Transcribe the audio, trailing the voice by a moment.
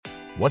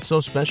What's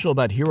so special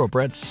about Hero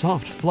Bread's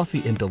soft,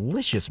 fluffy, and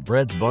delicious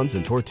breads, buns,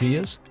 and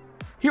tortillas?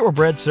 Hero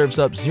Bread serves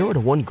up 0 to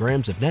 1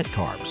 grams of net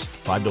carbs,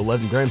 5 to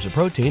 11 grams of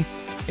protein,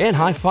 and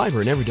high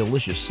fiber in every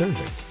delicious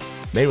serving.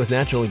 Made with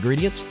natural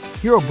ingredients,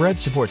 Hero Bread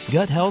supports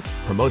gut health,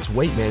 promotes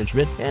weight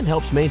management, and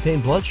helps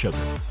maintain blood sugar.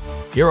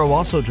 Hero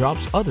also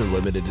drops other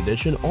limited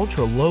edition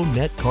ultra-low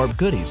net carb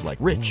goodies like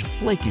rich,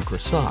 flaky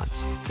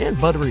croissants and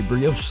buttery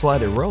brioche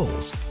slider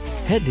rolls.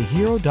 Head to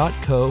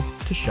hero.co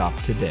to shop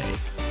today.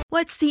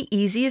 What's the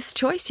easiest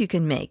choice you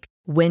can make?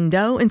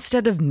 Window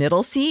instead of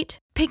middle seat?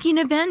 Picking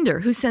a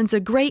vendor who sends a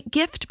great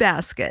gift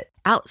basket?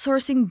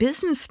 Outsourcing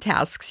business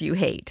tasks you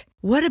hate?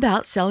 What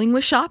about selling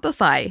with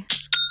Shopify?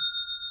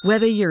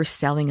 Whether you're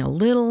selling a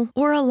little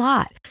or a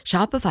lot,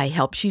 Shopify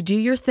helps you do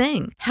your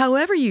thing,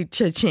 however you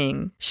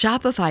cha-ching.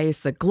 Shopify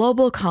is the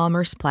global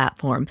commerce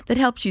platform that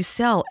helps you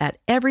sell at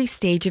every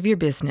stage of your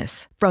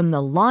business. From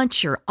the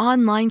launch your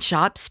online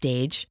shop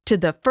stage to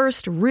the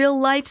first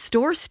real-life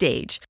store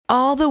stage,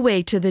 all the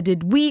way to the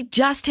did we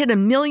just hit a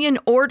million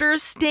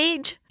orders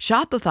stage.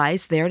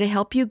 Shopify's there to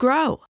help you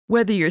grow.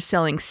 Whether you're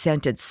selling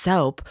scented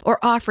soap or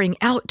offering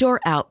outdoor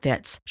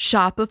outfits,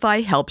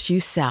 Shopify helps you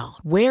sell.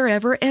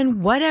 Wherever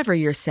and whatever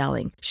you're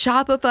selling,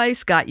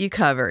 Shopify's got you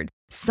covered.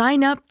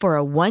 Sign up for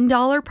a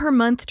 $1 per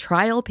month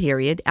trial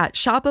period at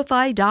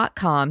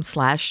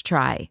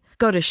shopify.com/try.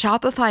 Go to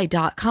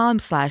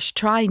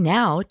shopify.com/try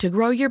now to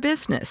grow your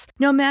business,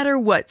 no matter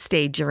what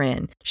stage you're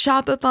in.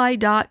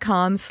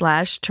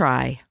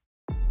 Shopify.com/try.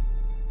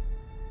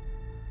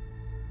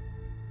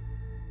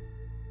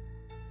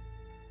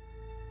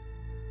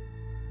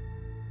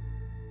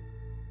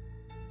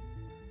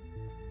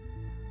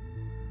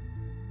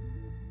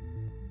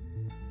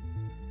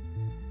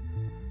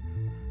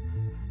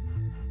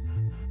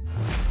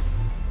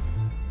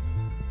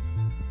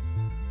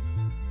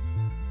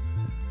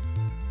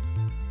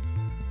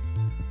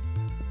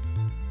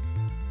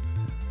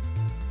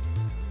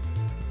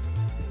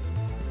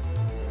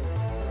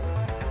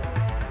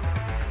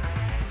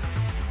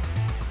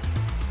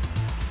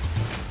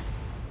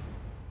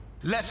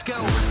 Let's go.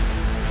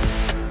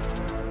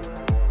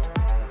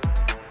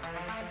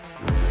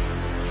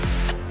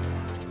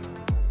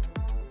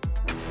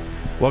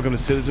 Welcome to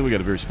Citizen. We got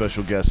a very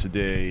special guest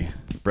today,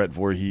 Brett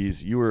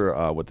Voorhees. You were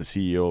the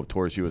CEO of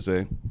Taurus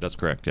USA? That's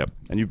correct, yep.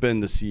 And you've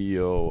been the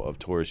CEO of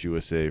Taurus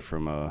USA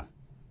from a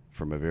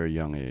very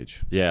young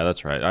age. Yeah,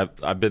 that's right.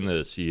 I've been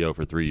the CEO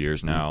for 3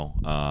 years now.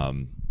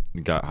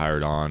 Got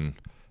hired on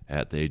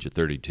at the age of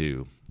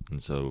 32. And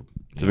so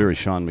it's a very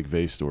Sean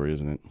McVay story,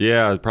 isn't it?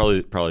 Yeah,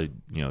 probably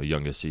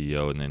youngest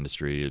CEO in the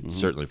industry,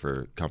 certainly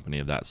for a company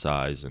of that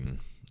size, and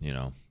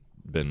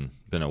been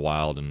a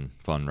wild and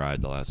fun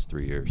ride the last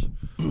 3 years.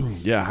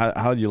 Yeah,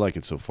 how do you like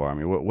it so far? I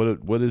mean,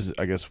 what is,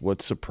 I guess,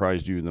 what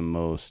surprised you the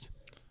most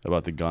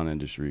about the gun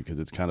industry, because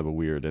it's kind of a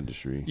weird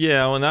industry?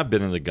 Yeah, well, and I've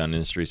been in the gun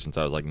industry since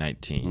I was like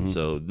 19,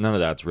 so none of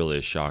that's really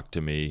a shock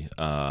to me.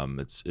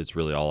 It's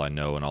really all I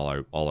know and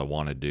all I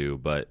want to do,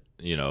 but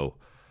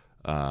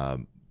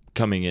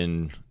coming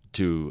in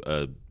to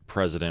a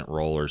president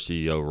role or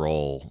CEO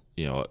role,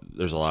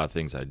 there's a lot of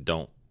things I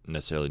don't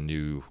necessarily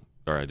knew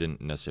or I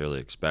didn't necessarily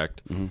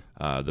expect.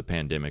 The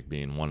pandemic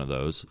being one of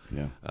those.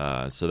 Yeah.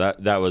 So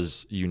that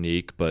was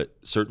unique, but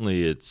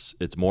certainly it's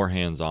more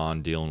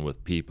hands-on, dealing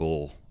with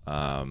people,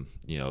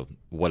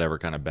 whatever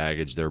kind of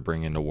baggage they're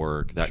bringing to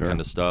work, that kind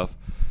of stuff,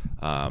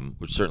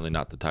 which is certainly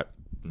not the type,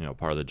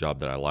 part of the job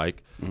that I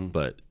like,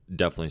 but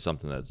definitely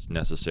something that's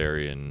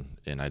necessary and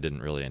I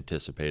didn't really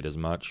anticipate as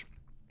much.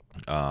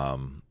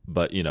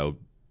 But it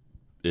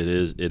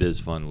is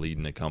fun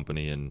leading a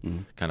company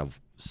and kind of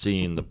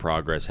seeing the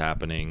progress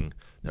happening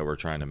that we're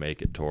trying to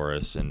make at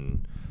Taurus,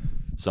 and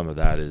some of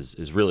that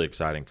is really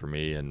exciting for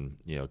me, and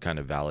kind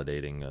of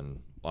validating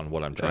on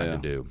what I'm trying to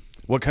do.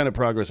 What kind of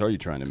progress are you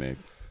trying to make?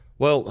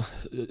 Well,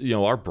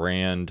 our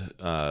brand,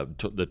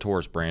 the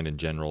Taurus brand in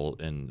general,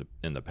 in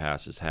the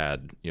past has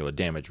had a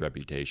damaged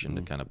reputation,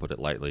 to kind of put it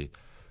lightly.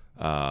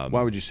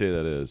 Why would you say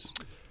that is?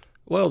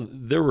 Well,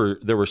 there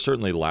were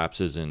certainly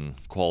lapses in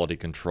quality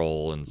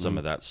control and some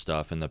of that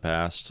stuff in the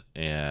past,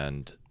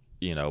 and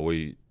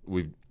we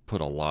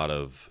put a lot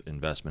of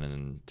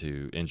investment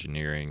into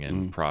engineering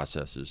and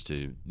processes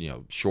to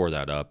shore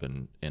that up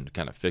and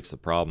kind of fix the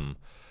problem.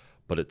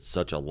 But it's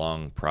such a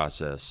long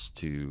process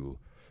to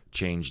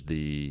change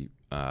the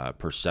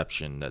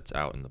perception that's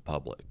out in the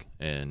public,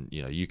 and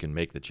you can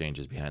make the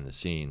changes behind the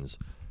scenes.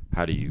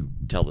 How do you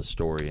tell the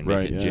story and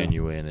make it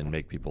genuine and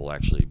make people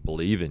actually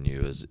believe in you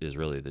is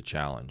really the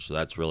challenge. So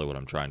that's really what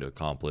I'm trying to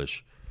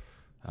accomplish.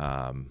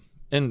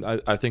 And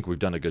I think we've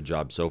done a good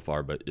job so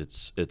far, but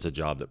it's a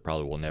job that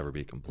probably will never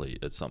be complete.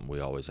 It's something we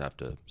always have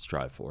to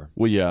strive for.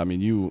 Well, yeah, I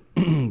mean, you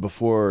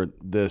before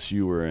this,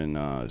 you were in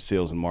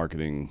sales and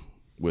marketing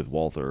with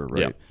Walther,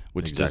 right? Yeah,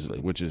 which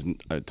is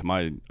to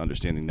my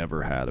understanding,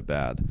 never had a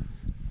bad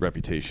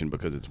reputation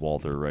because it's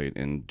Walther, right?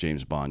 And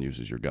James Bond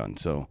uses your gun.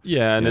 So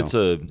yeah, and it's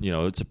a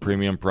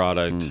premium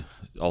product.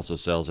 Also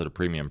sells at a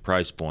premium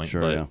price point.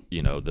 Sure, but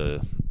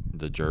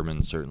the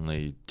Germans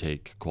certainly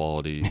take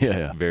quality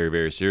very,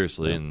 very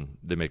seriously, and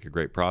they make a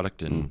great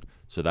product, and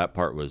So that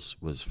part was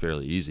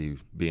fairly easy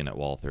being at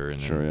Walther,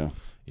 and Sure,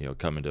 then,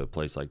 coming to a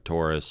place like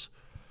Taurus.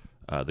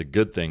 The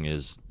good thing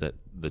is that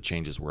the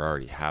changes were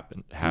already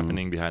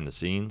happening behind the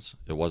scenes.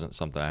 It wasn't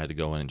something I had to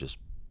go in and just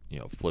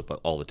flip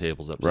all the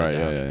tables upside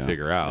down and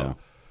figure out. Yeah.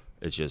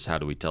 It's just, how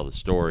do we tell the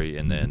story?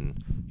 And then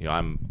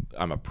I'm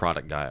a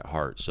product guy at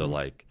heart, so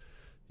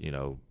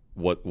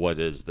what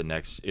is the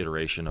next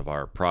iteration of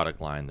our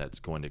product line that's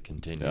going to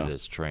continue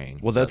this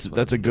train? Well, that's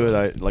a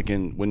good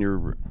when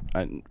you're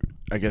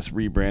I guess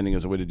rebranding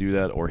is a way to do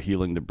that, or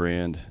healing the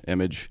brand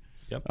image.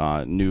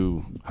 Yep.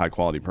 New high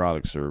quality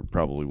products are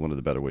probably one of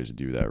the better ways to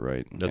do that,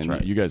 right? That's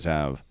right. You guys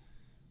have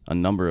a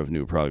number of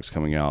new products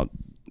coming out.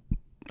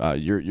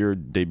 You're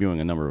debuting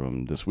a number of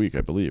them this week,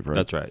 I believe, right?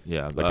 That's right.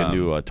 Yeah, like a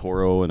new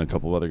Toro and a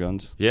couple of other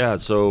guns. Yeah,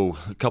 so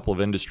a couple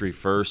of industry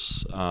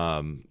firsts.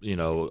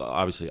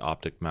 Obviously,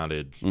 optic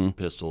mounted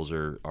pistols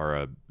are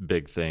a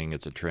big thing.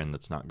 It's a trend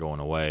that's not going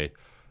away.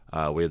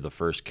 We have the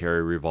first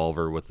carry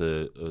revolver with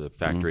a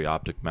factory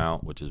optic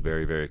mount, which is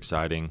very, very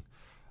exciting.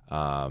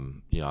 I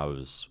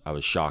was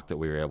shocked that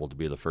we were able to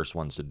be the first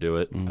ones to do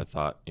it. I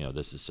thought,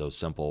 this is so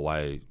simple.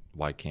 Why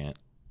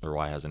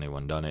hasn't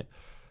anyone done it?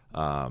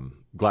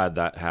 Glad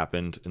that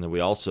happened. And then we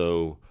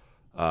also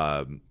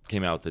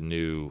came out with the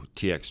new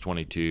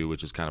TX22,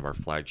 which is kind of our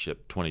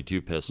flagship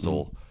 22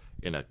 pistol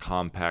in a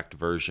compact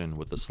version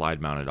with a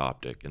slide mounted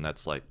optic. And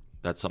that's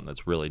something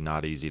that's really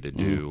not easy to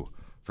do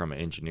from an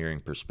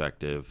engineering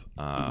perspective.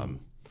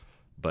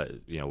 But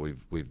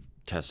we've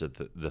tested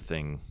the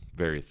thing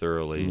very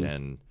thoroughly,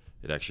 and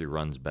it actually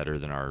runs better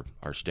than our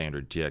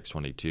standard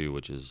TX22,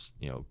 which is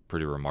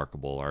pretty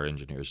remarkable. Our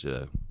engineers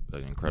did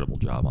an incredible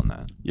job on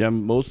that. Yeah,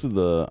 most of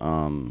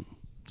the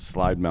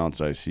slide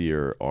mounts I see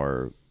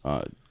are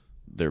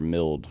they're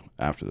milled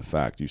after the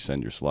fact. You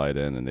send your slide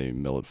in and they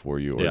mill it for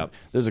you. Or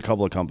there's a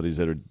couple of companies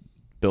that are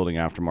building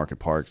aftermarket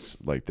parts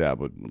like that,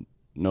 but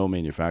no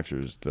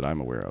manufacturers that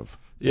I'm aware of.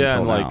 Yeah,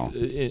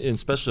 and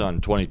especially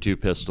on 22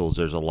 pistols,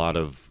 there's a lot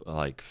of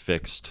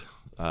fixed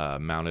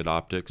mounted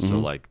optics,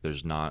 so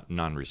there's not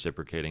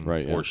non-reciprocating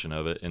portion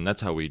of it, and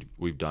that's how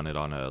we've done it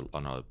on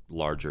a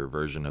larger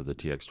version of the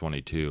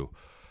TX22.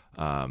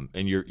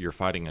 And you're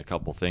fighting a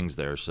couple things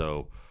there.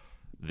 So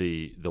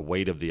the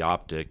weight of the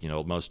optic,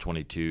 most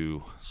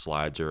 22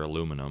 slides are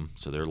aluminum,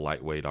 so they're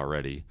lightweight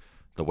already.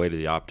 The weight of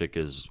the optic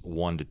is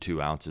 1 to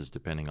 2 ounces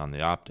depending on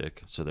the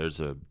optic, so there's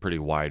a pretty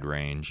wide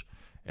range.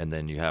 And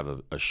then you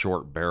have a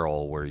short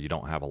barrel where you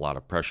don't have a lot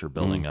of pressure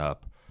building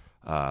up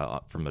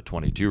from the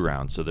 22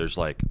 round. So there's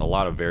a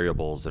lot of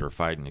variables that are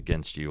fighting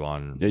against you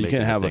on. Yeah, you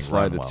can't have a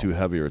slide that's too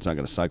heavy or it's not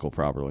going to cycle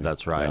properly.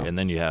 That's right. Yeah. And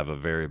then you have a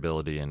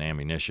variability in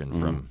ammunition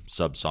from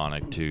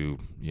subsonic to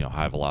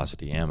high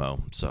velocity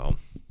ammo. So,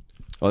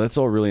 that's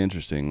all really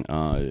interesting.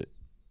 I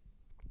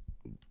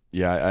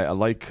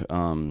like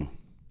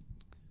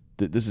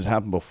this has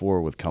happened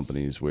before with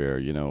companies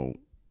where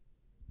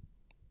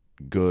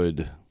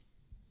good,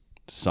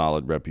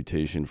 solid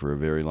reputation for a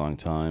very long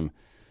time,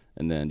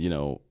 and then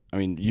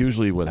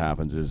usually what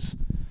happens is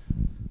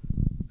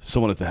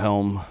someone at the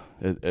helm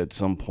at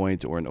some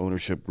point, or an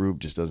ownership group,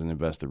 just doesn't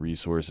invest the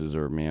resources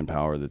or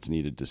manpower that's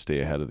needed to stay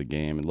ahead of the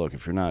game. And look,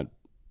 if you're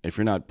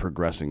not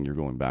progressing, you're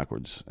going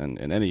backwards in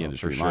any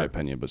industry, in my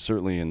opinion, but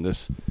certainly in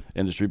this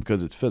industry,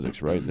 because it's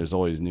physics, right? There's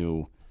always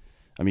new.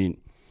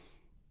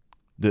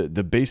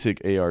 The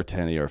basic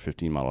AR-10,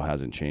 AR-15 model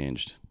hasn't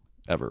changed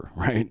ever,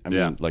 right?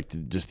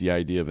 Just the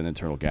idea of an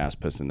internal gas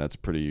piston, that's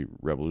pretty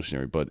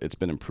revolutionary, but it's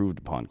been improved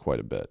upon quite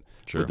a bit.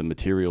 Sure. With the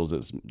materials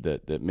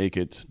that make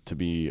it to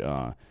be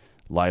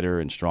lighter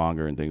and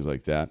stronger and things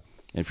like that.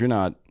 And if you're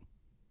not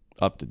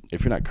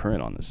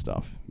current on this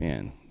stuff,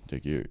 man,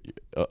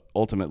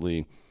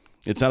 ultimately,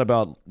 it's not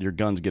about your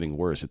guns getting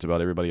worse. It's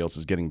about everybody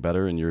else's getting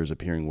better and yours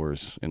appearing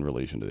worse in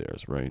relation to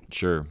theirs, right?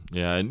 Sure.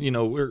 Yeah, and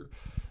we're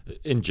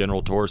in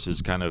general, Taurus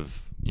is kind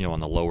of on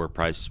the lower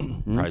price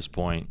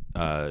point.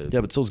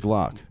 But so's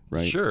Glock,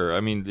 right? Sure.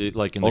 In the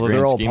grand scheme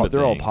of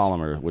they're all things,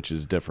 polymer, which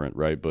is different,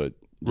 right? But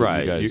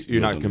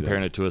you're not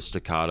comparing it to a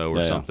Staccato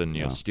or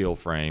something, steel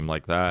frame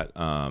like that,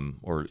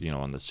 or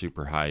on the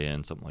super high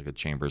end, something like a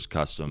Chambers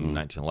Custom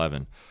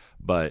 1911.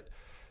 But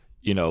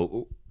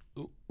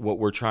what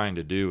we're trying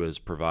to do is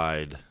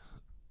provide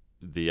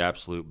the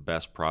absolute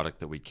best product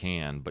that we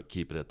can, but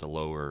keep it at the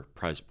lower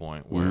price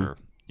point where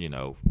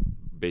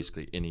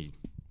basically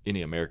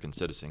any American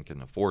citizen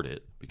can afford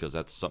it, because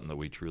that's something that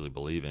we truly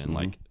believe in.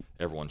 Like,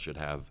 everyone should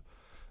have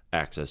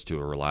access to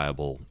a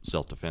reliable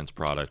self-defense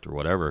product or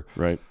whatever.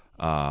 Right.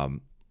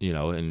 And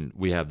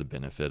we have the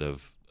benefit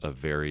of a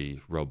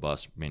very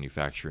robust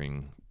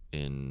manufacturing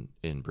in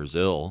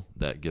Brazil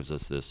that gives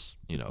us this,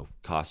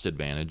 cost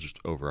advantage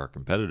over our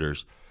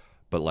competitors.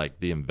 But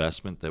the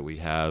investment that we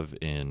have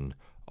in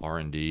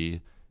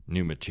R&D,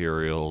 new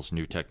materials,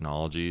 new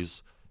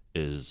technologies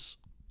is,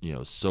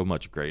 so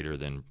much greater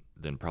than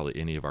probably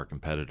any of our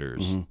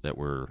competitors, that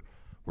we're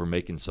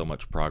making so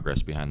much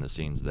progress behind the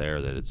scenes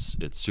there that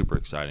it's super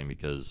exciting,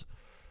 because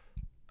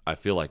I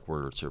feel like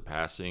we're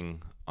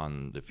surpassing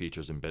on the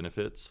features and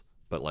benefits,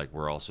 but like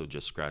we're also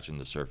just scratching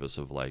the surface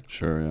of like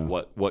Sure, yeah.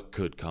 what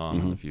could come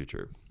in the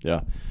future.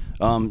 Yeah.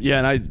 Yeah,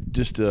 and I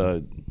just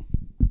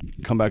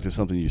come back to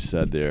something you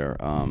said there.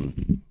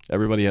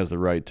 Everybody has the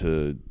right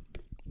to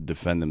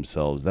defend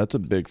themselves. That's a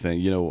big thing.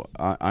 You know,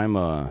 I'm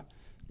a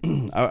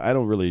I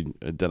don't really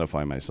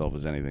identify myself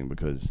as anything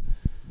because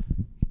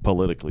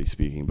politically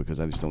speaking, because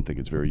I just don't think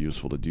it's very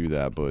useful to do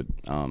that. But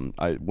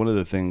one of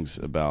the things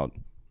about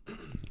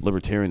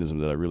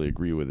libertarianism that I really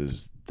agree with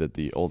is that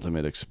the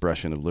ultimate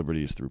expression of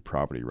liberty is through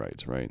property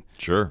rights, right?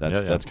 Sure.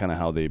 That's kind of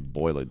how they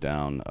boil it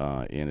down,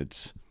 and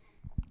it's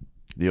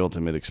the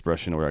ultimate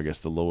expression, or I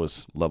guess the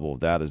lowest level of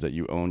that, is that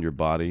you own your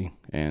body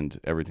and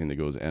everything that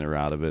goes in or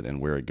out of it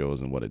and where it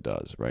goes and what it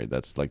does, right?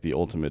 That's like the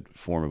ultimate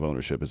form of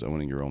ownership, is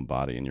owning your own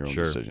body and your own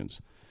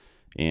decisions.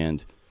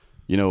 And,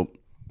 you know,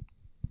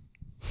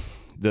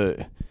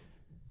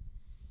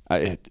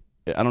 I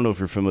don't know if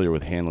you're familiar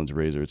with Hanlon's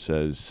razor. It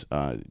says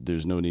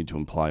there's no need to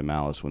imply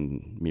malice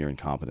when mere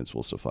incompetence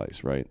will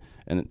suffice, right?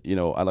 And, you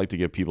know, I like to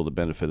give people the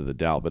benefit of the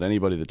doubt, but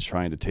anybody that's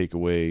trying to take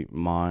away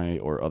my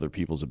or other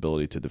people's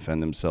ability to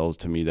defend themselves,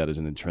 to me, that is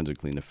an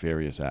intrinsically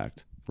nefarious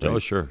act. Right? Oh,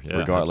 sure. Yeah,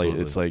 regardless,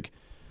 absolutely.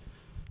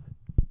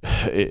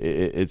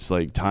 it's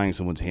like tying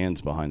someone's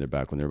hands behind their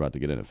back when they're about to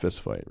get in a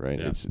fist fight, right?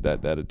 Yeah. It's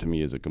that to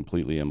me is a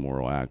completely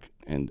immoral act.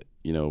 And,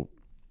 you know,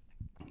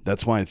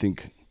 that's why I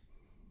think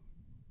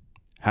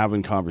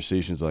having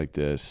conversations like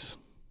this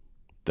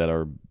that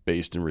are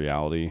based in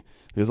reality,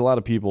 there's a lot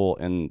of people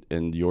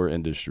in your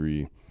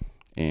industry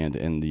and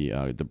in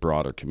the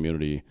broader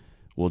community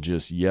will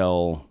just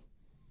yell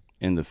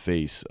in the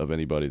face of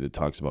anybody that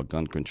talks about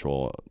gun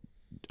control,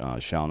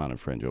 shall not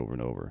infringe, over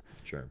and over.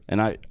 Sure.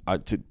 And I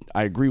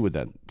agree with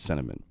that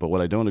sentiment, but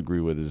what I don't agree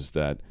with is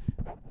that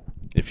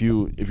if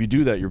you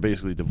do that, you're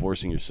basically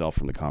divorcing yourself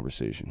from the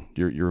conversation.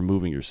 You're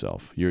removing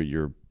yourself.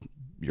 You're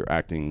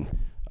acting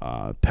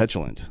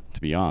petulant,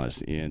 to be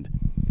honest. And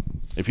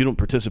if you don't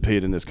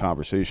participate in this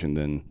conversation,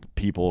 then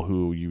people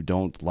who you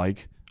don't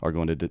like are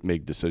going to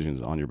make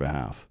decisions on your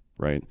behalf,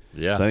 right?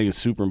 Yeah. So I think it's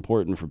super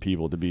important for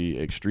people to be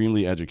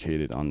extremely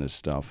educated on this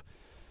stuff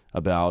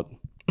about,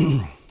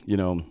 you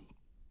know,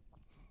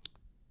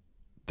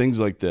 things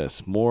like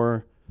this.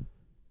 More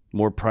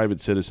private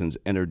citizens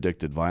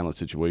interdicted violent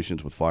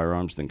situations with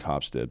firearms than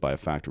cops did, by a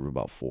factor of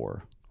about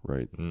 4,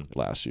 right?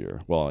 Last year.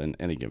 Well, in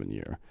any given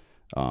year.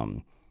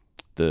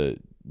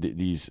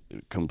 These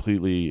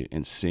completely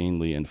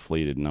insanely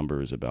inflated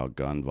numbers about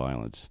gun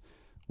violence,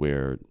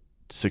 where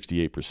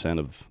 68%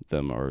 of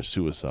them are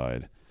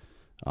suicide,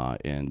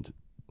 and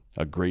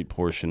a great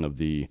portion of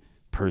the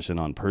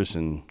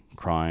person-on-person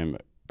crime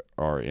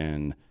are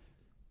in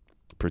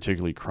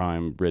particularly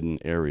crime-ridden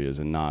areas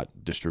and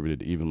not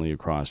distributed evenly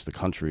across the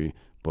country.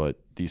 But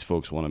these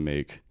folks want to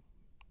make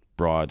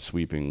broad,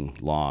 sweeping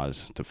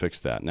laws to fix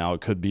that. Now,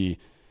 it could be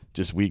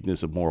just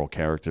weakness of moral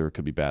character. It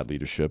could be bad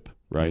leadership,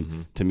 right?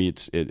 Mm-hmm. To me,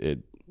 it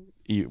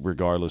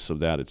regardless of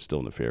that, it's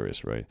still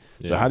nefarious, right?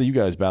 Yeah. So how do you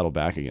guys battle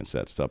back against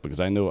that stuff? Because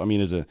I know, I mean,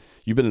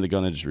 you've been in the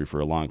gun industry for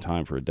a long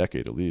time, for a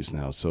decade at least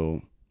now,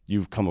 so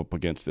you've come up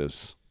against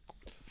this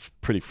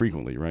pretty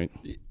frequently, right?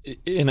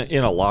 In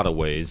a lot of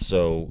ways.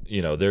 So,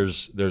 you know,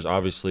 there's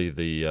obviously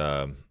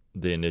the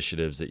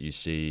initiatives that you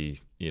see,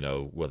 you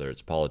know, whether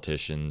it's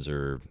politicians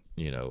or,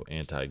 you know,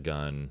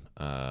 anti-gun,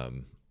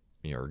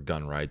 you know, or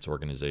gun rights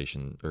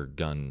organization or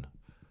gun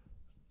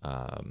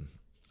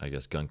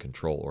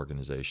control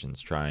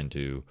organizations trying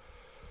to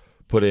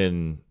put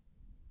in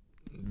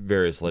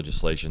various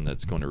legislation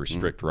that's going to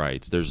restrict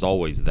rights. There's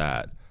always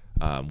that.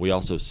 We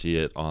also see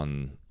it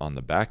on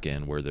the back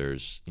end where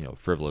there's, you know,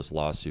 frivolous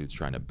lawsuits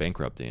trying to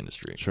bankrupt the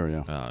industry. Sure,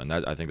 yeah. And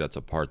I think that's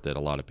a part that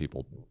a lot of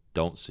people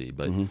don't see.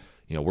 But, you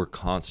know, we're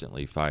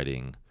constantly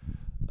fighting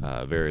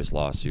various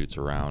lawsuits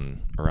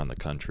around the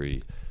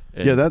country.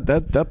 And yeah,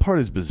 that part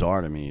is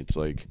bizarre to me. It's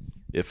like,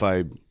 if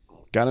I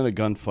got in a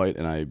gunfight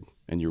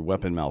and your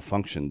weapon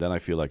malfunctioned, then I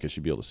feel like I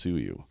should be able to sue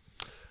you,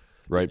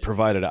 right?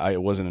 Provided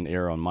it wasn't an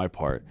error on my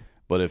part.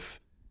 But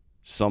if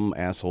some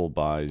asshole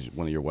buys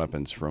one of your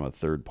weapons from a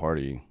third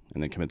party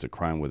and then commits a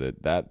crime with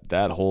it,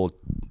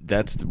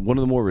 that's one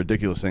of the more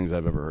ridiculous things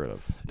I've ever heard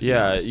of.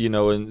 Yeah, you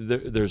know, and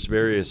there's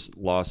various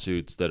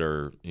lawsuits that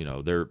are, you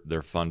know,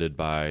 they're funded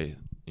by,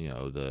 you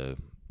know, the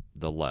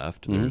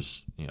left.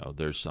 There's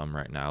some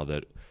right now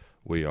that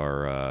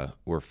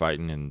we're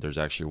fighting, and there's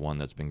actually one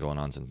that's been going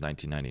on since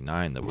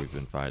 1999 that we've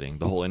been fighting.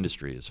 The whole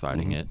industry is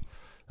fighting it.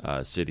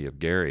 City of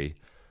Gary,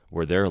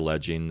 where they're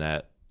alleging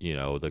that, you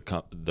know,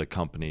 the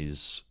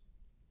companies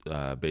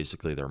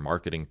basically their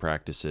marketing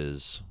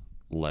practices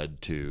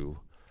led to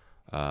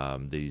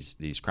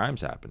these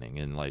crimes happening.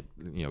 And, like,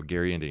 you know,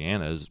 Gary,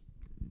 Indiana is,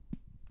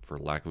 for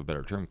lack of a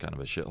better term, kind of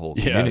a shithole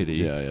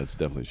community. Yeah, it's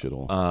definitely a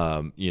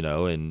shithole. You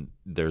know, and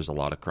there's a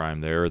lot of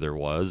crime there. There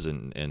was,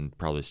 and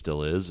probably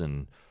still is.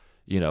 And,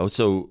 you know,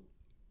 so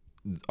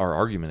our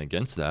argument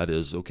against that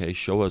is, okay,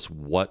 show us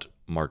what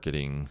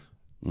marketing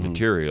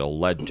material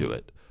led to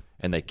it.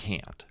 And they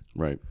can't.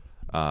 Right.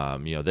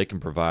 You know, they can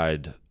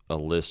provide a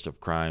list of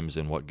crimes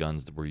and what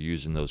guns that were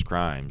used in those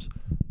crimes,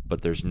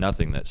 but there's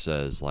nothing that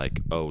says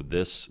like, oh,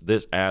 this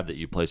ad that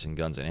you place in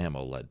Guns and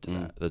Ammo led to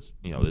that. That's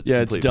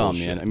it's dumb,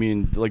 bullshit. man. I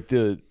mean, like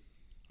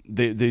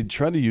they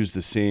try to use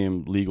the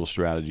same legal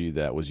strategy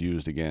that was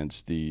used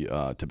against the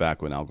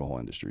tobacco and alcohol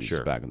industries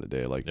back in the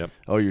day. Like,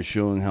 oh, you're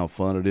showing how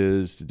fun it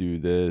is to do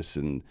this,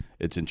 and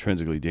it's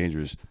intrinsically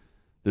dangerous.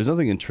 There's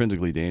nothing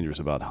intrinsically dangerous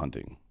about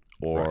hunting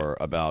or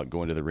about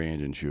going to the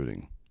range and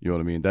shooting. You know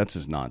what I mean? That's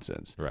just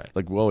nonsense. Right.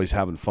 Like, we're always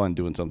having fun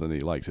doing something that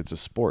he likes. It's a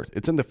sport.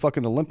 It's in the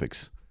fucking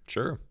Olympics.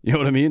 Sure. You know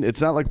what I mean?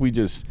 It's not like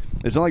it's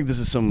not like this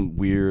is some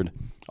weird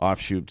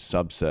offshoot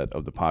subset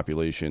of the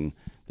population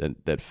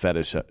that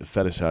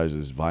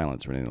fetishizes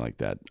violence or anything like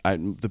that.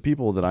 The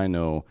people that I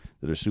know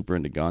that are super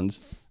into guns,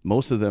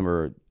 most of them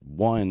are,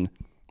 one,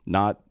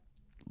 not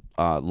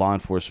law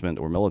enforcement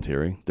or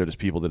military. They're just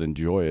people that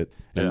enjoy it.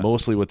 And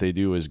mostly what they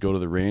do is go to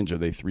the range or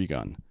they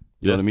 3-gun.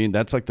 You know what I mean?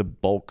 That's like the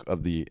bulk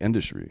of the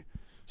industry.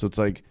 So it's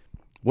like,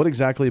 what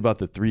exactly about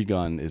the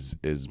 3-gun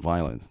is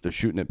violent? They're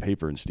shooting at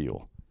paper and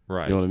steel.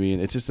 Right. You know what I mean?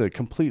 It's just a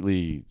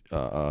completely,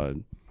 I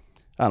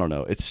don't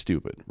know. It's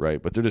stupid, right?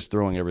 But they're just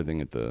throwing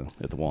everything at the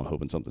wall and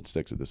hoping something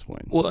sticks at this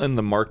point. Well, and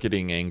the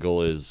marketing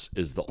angle is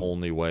the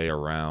only way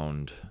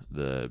around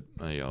the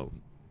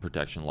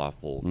Protection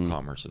Lawful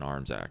Commerce and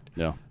Arms Act.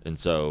 Yeah. And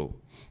so,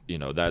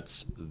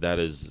 that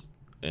is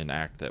an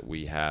act that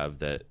we have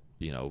that,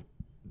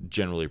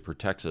 generally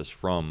protects us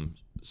from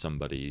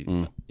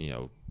somebody,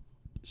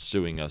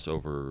 suing us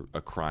over a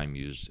crime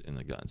used in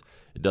the guns.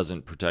 It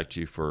doesn't protect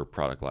you for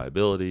product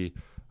liability,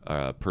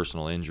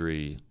 personal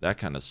injury, that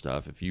kind of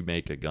stuff. If you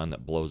make a gun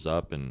that blows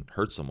up and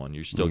hurts someone,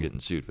 you're still getting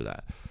sued for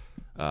that.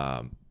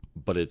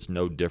 But it's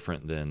no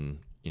different than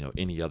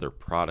any other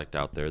product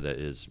out there that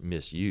is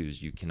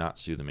misused. You cannot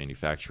sue the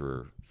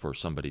manufacturer for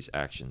somebody's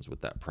actions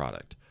with that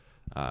product.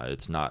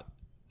 It's not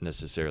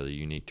necessarily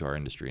unique to our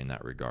industry in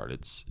that regard.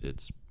 It's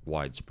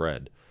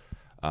widespread.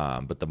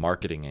 But the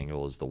marketing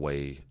angle is the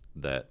way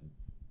that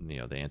the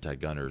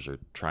anti-gunners are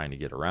trying to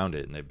get around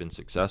it, and they've been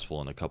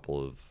successful in a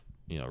couple of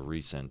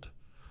recent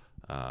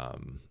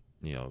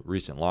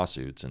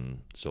lawsuits,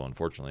 and so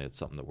unfortunately it's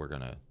something that we're going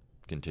to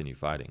continue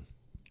fighting.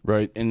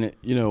 Right. And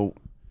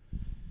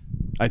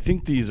I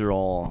think these are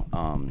all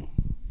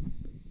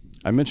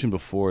I mentioned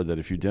before that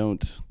if you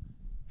don't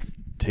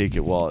take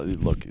it, well,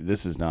 look,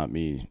 this is not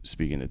me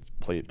speaking. It's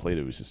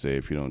Plato used to say,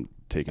 if you don't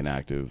take an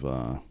active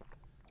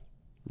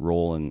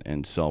role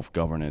in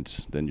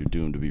self-governance, then you're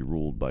doomed to be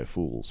ruled by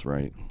fools,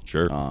 right?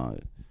 Sure.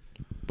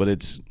 But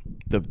it's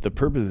the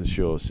purpose of the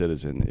show,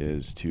 Citizen,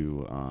 is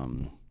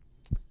to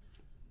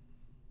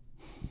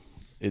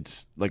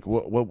it's like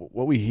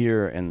what we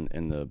hear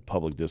in the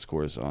public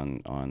discourse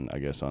on I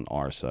guess on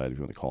our side, if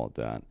you want to call it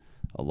that,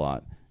 a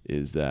lot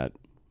is that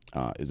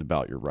is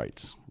about your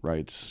rights.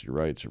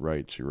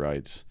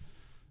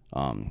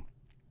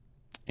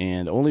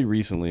 And only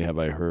recently have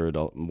I heard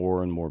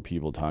more and more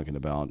people talking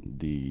about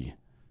the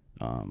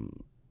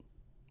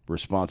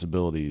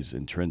responsibilities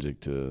intrinsic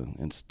to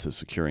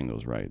securing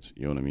those rights.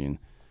 You know what I mean?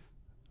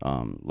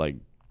 Like,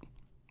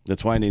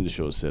 that's why I named the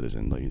show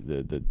Citizen. Like,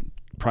 the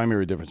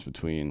primary difference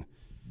between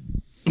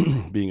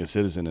being a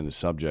citizen and a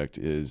subject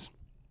is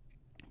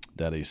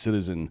that a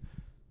citizen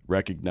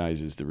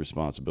recognizes the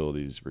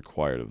responsibilities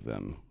required of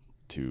them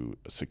to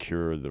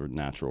secure their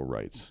natural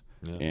rights,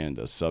 and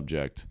a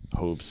subject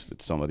hopes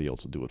that somebody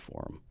else will do it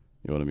for them.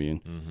 You know what I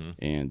mean? Mm-hmm.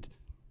 And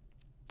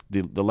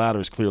the latter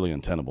is clearly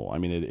untenable. I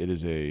mean, it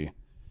is a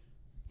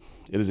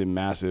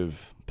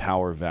massive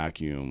power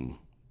vacuum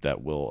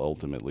that will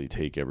ultimately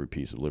take every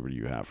piece of liberty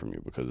you have from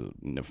you, because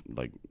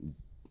like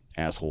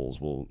assholes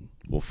will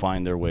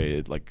find their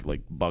way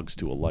like bugs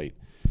to a light.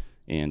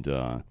 And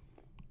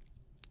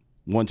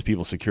once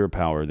people secure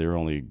power, their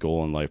only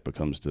goal in life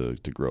becomes to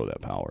grow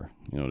that power.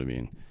 You know what I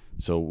mean?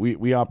 So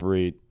we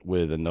operate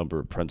with a number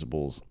of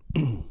principles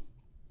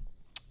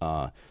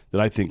that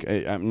I think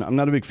I'm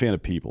not a big fan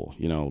of people.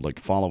 Like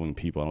following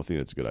people. I don't think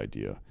that's a good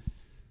idea,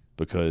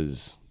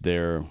 because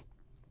they're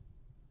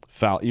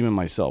even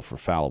myself, we're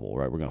fallible,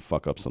 right? We're going to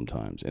fuck up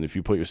sometimes. And if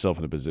you put yourself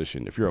in a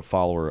position, if you're a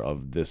follower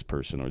of this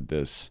person or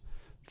this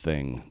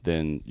thing,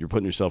 then you're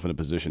putting yourself in a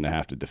position to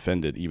have to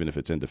defend it, even if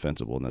it's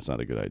indefensible, and that's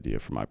not a good idea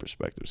from my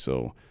perspective.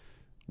 So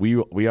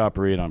we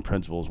operate on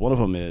principles. One of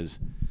them is,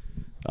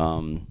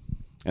 and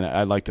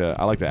I like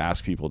to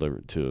ask people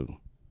to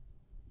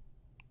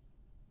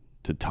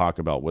talk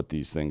about what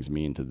these things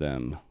mean to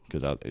them,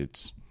 because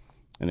it's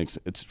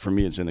for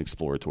me, it's an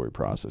exploratory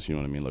process. You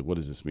know what I mean? Like, what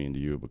does this mean to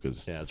you?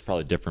 Because it's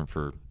probably different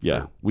for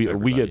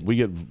we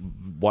get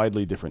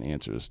widely different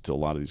answers to a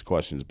lot of these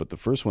questions. But the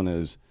first one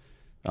is,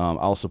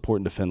 I'll support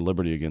and defend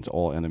liberty against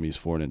all enemies,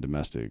 foreign and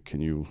domestic. Can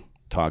you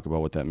talk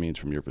about what that means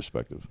from your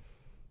perspective?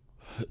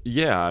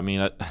 Yeah, I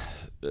mean,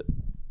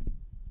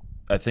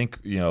 I think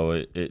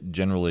it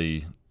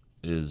generally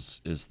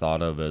is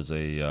thought of as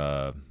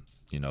a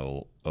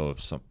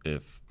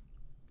if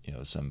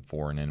some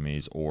foreign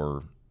enemies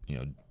or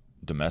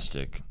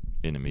domestic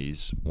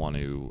enemies want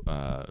to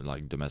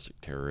like domestic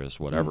terrorists,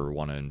 whatever,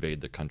 want to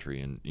invade the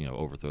country and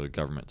overthrow the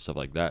government, stuff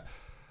like that.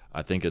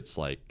 I think it's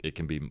like it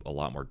can be a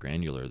lot more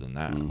granular than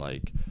that.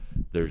 Like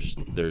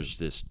there's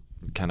this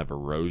kind of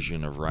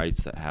erosion of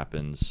rights that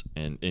happens,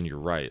 and you're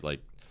right,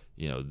 like,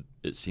 you know,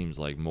 it seems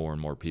like more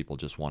and more people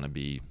just want to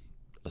be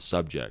a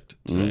subject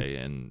today,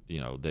 and you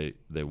know,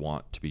 they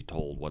want to be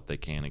told what they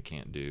can and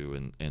can't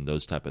do, and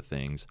those type of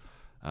things,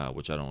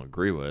 which I don't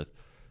agree with.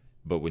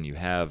 But when you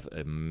have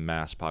a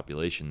mass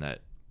population that,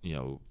 you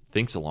know,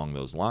 thinks along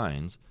those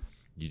lines,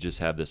 you just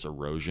have this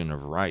erosion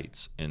of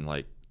rights. And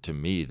like, to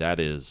me, that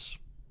is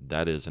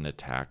an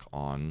attack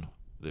on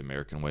the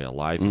American way of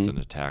life. It's an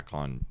attack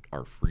on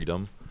our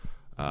freedom.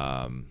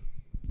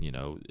 You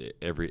know,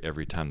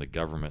 every time the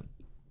government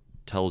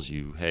tells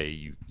you,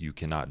 hey, you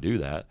cannot do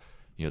that,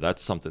 you know,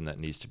 that's something that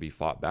needs to be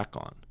fought back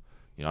on.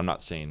 You know, I'm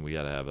not saying we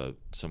got to have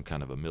some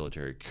kind of a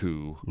military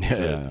coup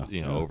to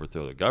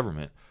overthrow the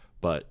government,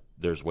 but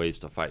there's ways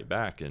to fight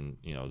back. And,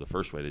 you know, the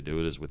first way to do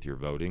it is with your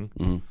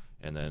voting,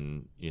 and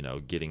then, you know,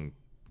 getting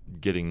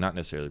not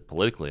necessarily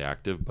politically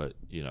active, but,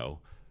 you know,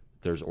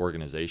 there's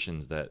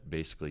organizations that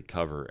basically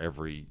cover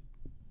every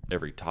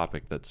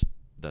topic that's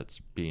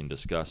being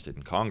discussed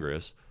in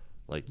Congress.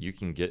 Like, you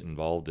can get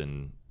involved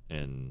in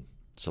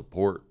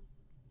support,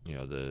 you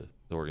know, the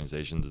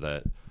organizations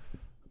that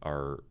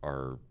are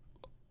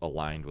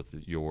aligned with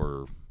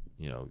your,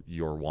 you know,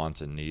 your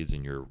wants and needs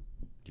and your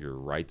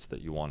rights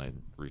that you want to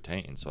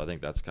retain. So I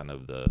think that's kind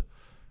of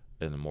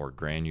in a more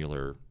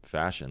granular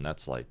fashion,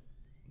 that's like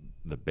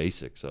the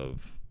basics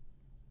of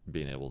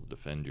being able to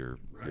defend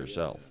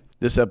yourself.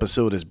 This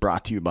episode is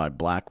brought to you by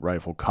Black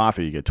Rifle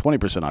Coffee. You get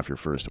 20% off your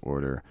first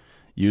order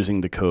using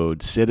the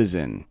code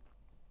CITIZEN.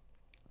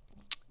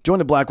 Join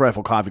the Black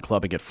Rifle Coffee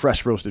Club and get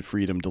fresh roasted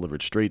freedom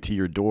delivered straight to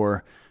your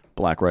door.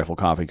 Black Rifle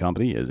Coffee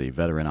Company is a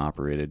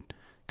veteran-operated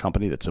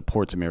company that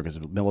supports America's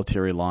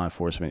military, law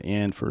enforcement,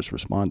 and first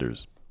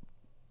responders.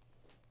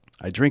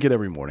 I drink it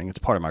every morning. It's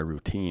part of my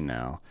routine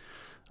now.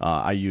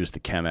 I use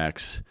the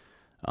Chemex,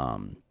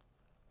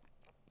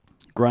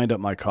 grind up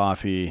my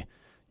coffee,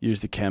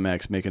 use the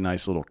Chemex, make a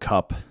nice little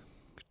cup,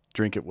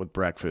 drink it with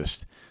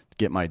breakfast,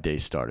 get my day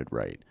started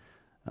right.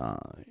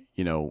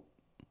 You know,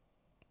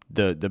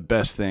 the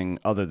best thing,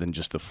 other than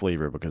just the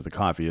flavor, because the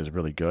coffee is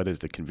really good, is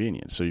the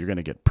convenience. So you're going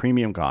to get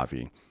premium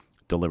coffee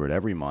delivered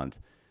every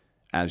month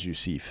as you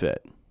see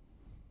fit.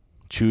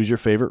 Choose your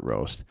favorite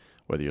roast,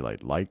 whether you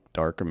like light,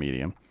 dark, or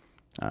medium.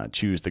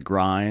 Choose the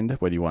grind,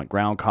 whether you want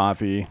ground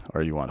coffee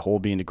or you want whole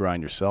bean to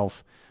grind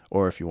yourself,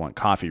 or if you want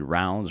coffee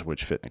rounds,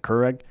 which fit in the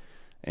Keurig,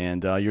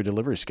 and your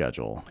delivery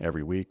schedule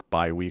every week,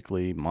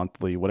 bi-weekly,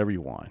 monthly, whatever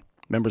you want.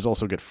 Members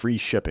also get free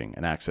shipping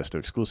and access to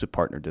exclusive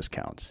partner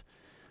discounts.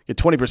 Get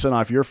 20%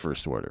 off your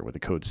first order with the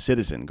code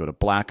CITIZEN. Go to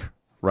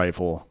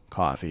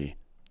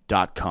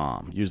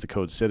blackriflecoffee.com. Use the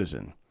code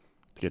CITIZEN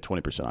to get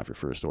 20% off your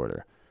first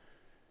order.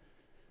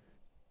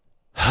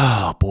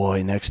 Oh,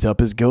 boy. Next up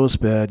is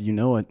Ghost Bed. You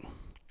know it.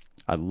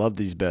 I love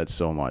these beds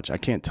so much. I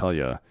can't tell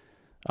you.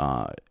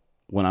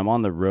 When I'm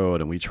on the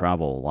road and we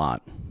travel a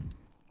lot,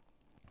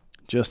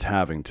 just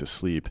having to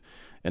sleep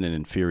in an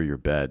inferior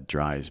bed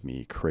drives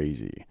me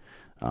crazy.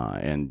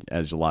 And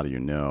as a lot of you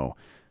know,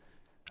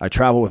 I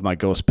travel with my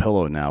Ghost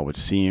pillow now, which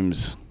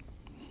seems,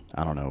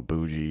 I don't know,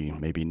 bougie,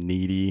 maybe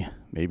needy,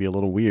 maybe a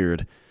little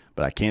weird,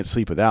 but I can't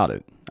sleep without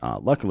it.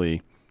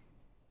 Luckily,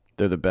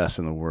 they're the best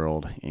in the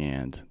world,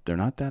 and they're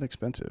not that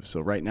expensive.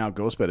 So right now,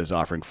 GhostBed is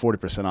offering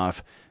 40%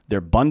 off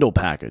their bundle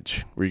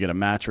package, where you get a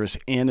mattress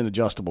and an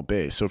adjustable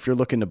base. So if you're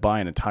looking to buy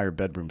an entire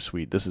bedroom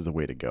suite, this is the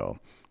way to go,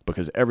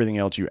 because everything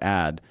else you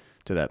add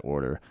to that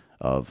order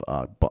of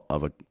a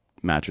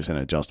mattress and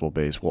an adjustable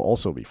base will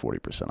also be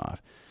 40%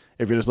 off.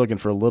 If you're just looking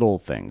for little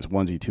things,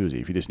 onesie,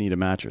 twosie, if you just need a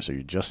mattress or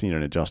you just need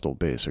an adjustable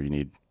base or you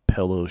need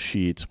pillow,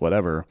 sheets,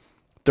 whatever,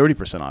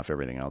 30% off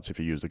everything else if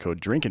you use the code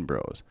Drinkin'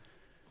 Bros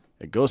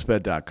at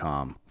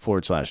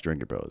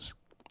ghostbed.com/Drinkin' Bros.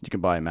 You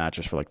can buy a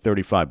mattress for like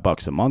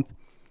 $35 a month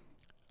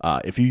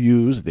if you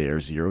use their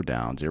 0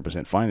 down,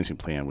 0% financing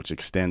plan, which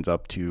extends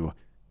up to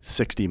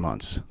 60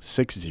 months,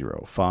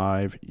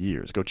 5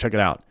 years. Go check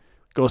it out.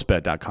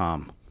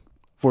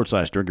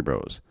 ghostbed.com/Drinkin'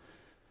 Bros.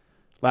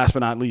 Last but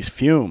not least,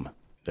 Fume.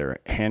 They're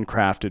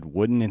handcrafted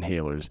wooden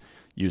inhalers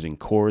using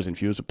cores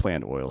infused with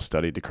plant oil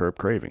studied to curb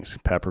cravings,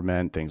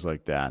 peppermint, things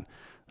like that.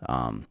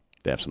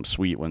 They have some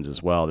sweet ones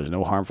as well. There's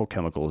no harmful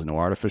chemicals, no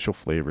artificial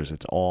flavors.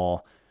 It's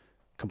all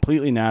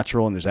completely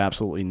natural, and there's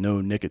absolutely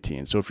no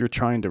nicotine. So if you're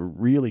trying to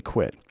really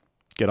quit,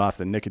 get off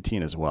the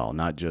nicotine as well,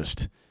 not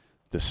just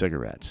the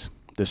cigarettes,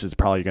 this is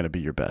probably going to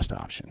be your best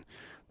option.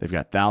 They've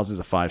got thousands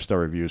of 5-star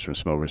reviews from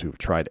smokers who've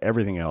tried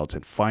everything else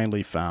and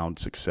finally found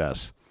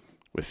success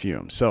with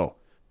Fume. So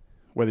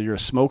whether you're a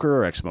smoker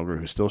or ex-smoker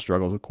who still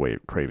struggles with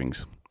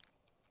cravings,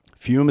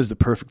 Fume is the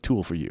perfect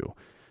tool for you.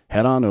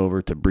 Head on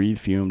over to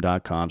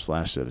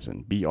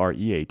breathefume.com/citizen,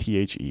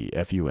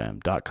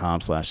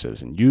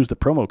 BREATHEFUM.com/citizen. Use the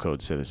promo code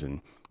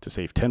CITIZEN to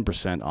save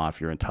 10% off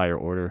your entire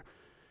order.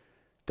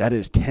 That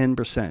is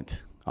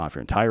 10% off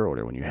your entire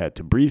order when you head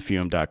to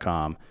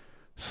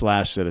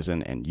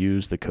breathefume.com/citizen and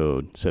use the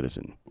code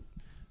CITIZEN.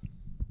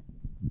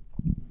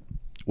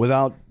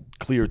 Without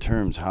clear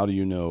terms, how do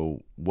you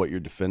know what you're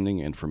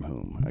defending and from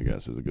whom? I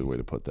guess is a good way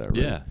to put that.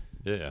 Right?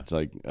 Yeah. It's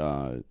like,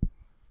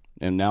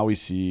 and now we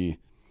see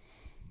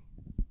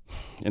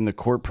in the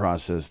court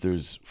process,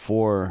 there's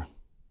four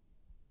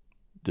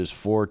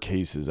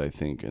cases, I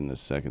think, in the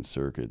Second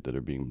Circuit that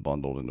are being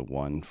bundled into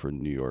one for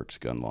New York's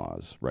gun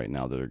laws right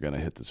now that are going to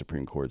hit the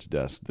Supreme Court's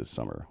desk this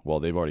summer. Well,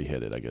 they've already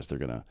hit it. I guess they're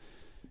going to,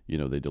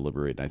 they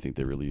deliberate, and I think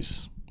they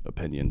release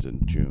opinions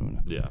in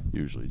June. Yeah.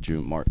 Usually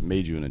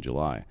May, June, and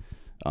July.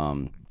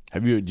 Do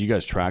you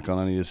guys track on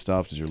any of this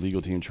stuff? Does your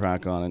legal team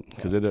track on it?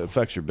 Because it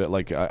affects your bit.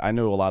 Like, I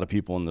know a lot of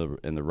people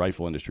in the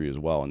rifle industry as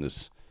well, and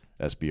this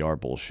SBR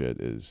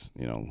bullshit is,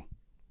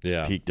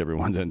 piqued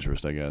everyone's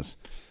interest, I guess.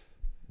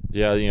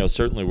 Yeah,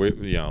 certainly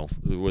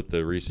with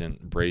the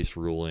recent brace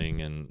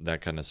ruling and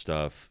that kind of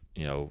stuff,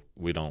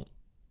 we don't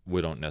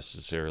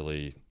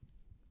necessarily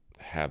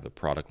have a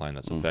product line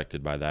that's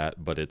affected by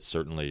that, but it's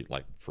certainly,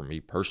 like, for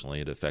me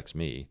personally, it affects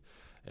me,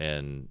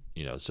 and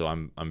so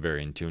I'm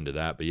very in tune to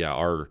that. But yeah,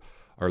 our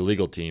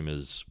legal team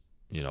is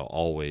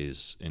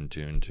always in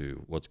tune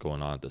to what's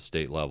going on at the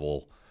state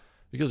level,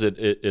 because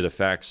it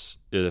affects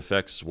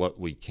what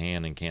we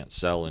can and can't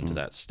sell into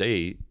that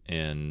state,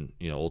 and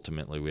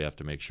ultimately we have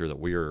to make sure that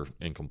we're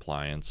in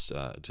compliance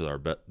to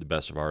the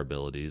best of our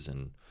abilities,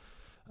 and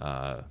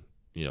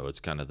it's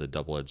kind of the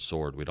double-edged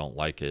sword. We don't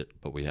like it,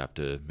 but we have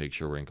to make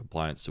sure we're in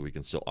compliance so we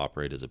can still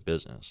operate as a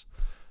business.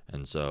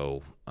 And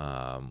so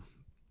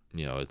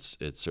it's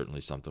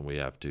certainly something we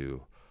have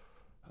to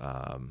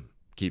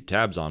keep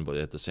tabs on, but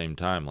at the same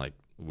time, like,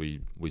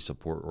 we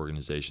support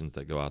organizations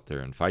that go out there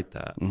and fight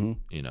that.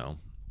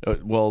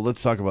 Well,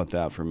 let's talk about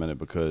that for a minute,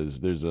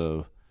 because there's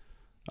a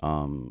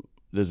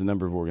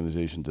number of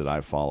organizations that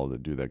I follow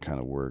that do that kind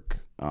of work.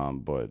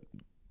 But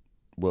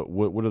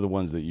what are the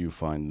ones that you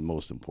find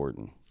most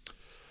important?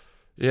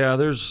 Yeah,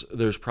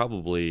 there's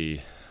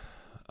probably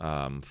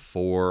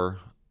 4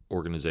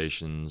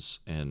 organizations,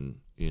 and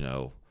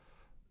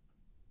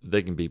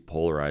they can be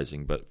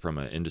polarizing, but from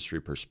an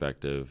industry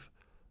perspective,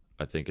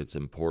 I think it's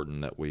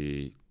important that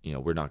we're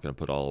not going to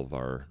put all of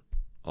our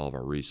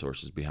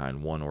resources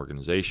behind one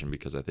organization,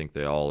 because I think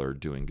they all are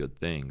doing good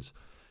things.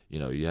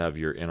 You have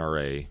your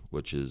NRA,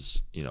 which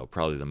is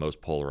probably the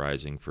most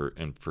polarizing for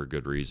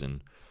good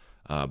reason,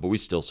 but we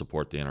still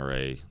support the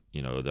NRA.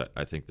 That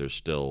I think there's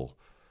still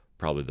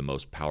probably the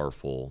most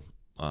powerful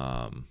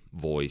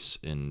voice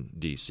in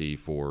DC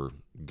for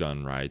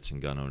gun rights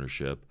and gun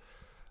ownership.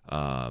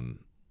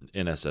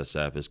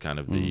 NSSF is kind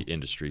of the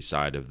industry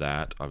side of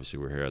that. Obviously,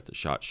 we're here at the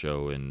SHOT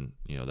Show, and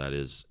that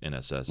is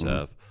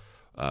NSSF.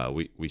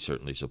 We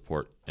certainly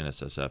support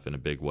NSSF in a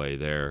big way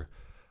there.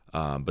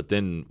 But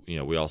then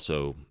we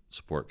also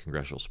support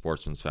Congressional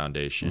Sportsmen's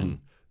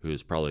Foundation, who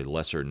is probably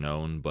lesser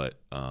known,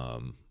 but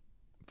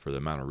for the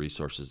amount of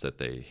resources that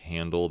they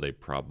handle, they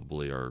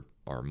probably are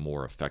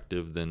more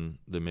effective than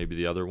maybe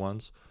the other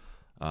ones.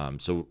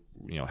 So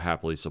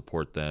happily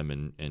support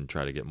them and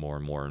try to get more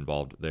and more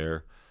involved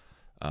there.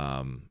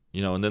 And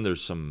then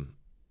there's some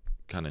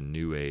kind of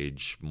new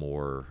age,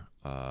 more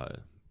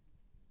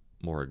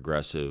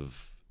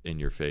aggressive, in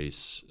your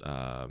face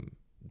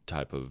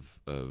type of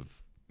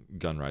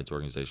gun rights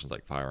organizations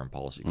like Firearm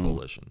Policy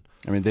Coalition.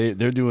 I mean,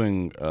 they're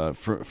doing,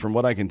 from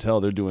what I can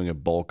tell, they're doing a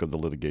bulk of the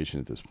litigation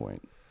at this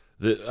point.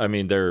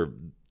 They're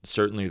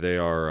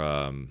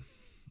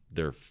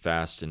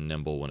fast and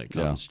nimble when it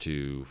comes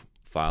to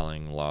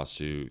filing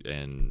lawsuit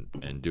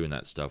and doing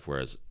that stuff,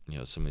 whereas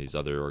some of these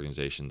other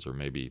organizations are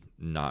maybe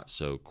not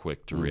so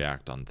quick to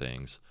react on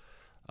things.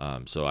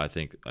 So I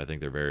think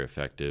they're very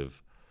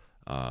effective.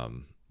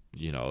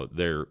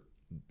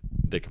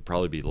 They could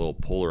probably be a little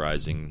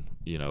polarizing,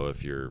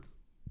 if you're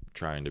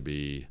trying to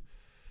be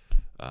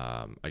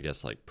I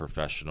guess, like,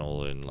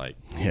 professional and, like,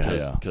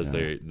 because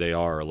they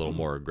are a little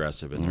more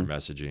aggressive in their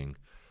messaging.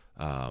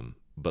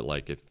 But,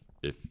 like, if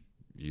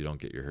you don't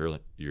get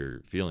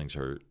your feelings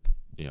hurt,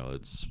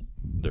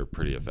 they're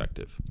pretty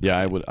effective. Yeah,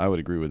 I would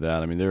agree with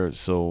that. I mean, the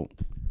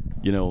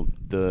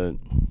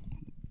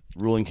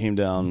ruling came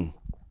down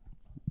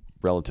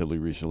relatively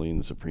recently in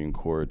the Supreme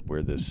Court,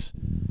 where this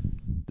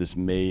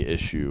may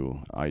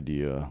issue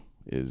idea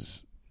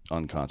is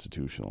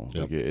unconstitutional.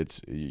 Yep. Like,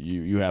 it's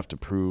you have to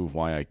prove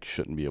why I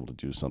shouldn't be able to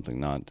do something.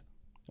 Not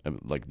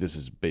like, this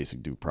is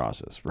basic due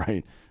process,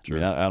 right? Sure. I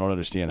mean, I don't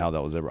understand how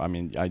that was ever. I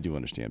mean, I do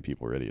understand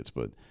people are idiots,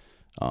 but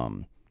I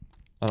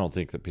don't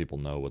think that people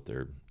know what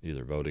they're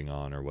either voting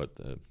on or what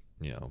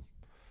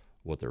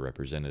what their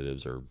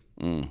representatives are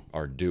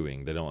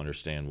doing. They don't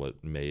understand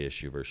what may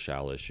issue versus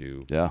shall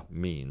issue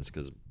means,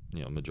 because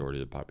majority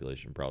of the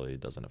population probably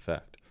doesn't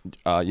affect.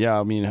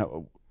 I mean,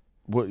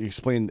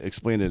 explain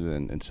it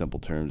in simple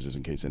terms, just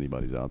in case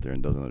anybody's out there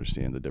and doesn't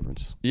understand the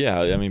difference.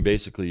 Yeah, I mean,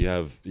 basically you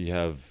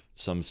have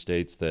some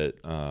states that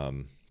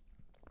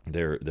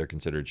they're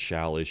considered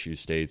shall issue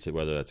states,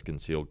 whether that's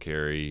concealed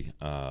carry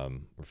or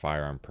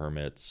firearm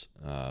permits,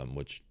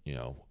 which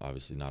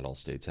obviously not all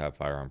states have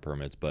firearm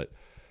permits, but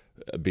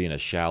being a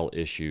shall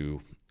issue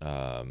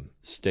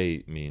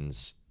state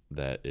means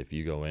that if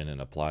you go in and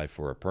apply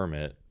for a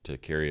permit to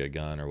carry a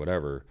gun or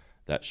whatever,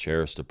 that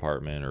sheriff's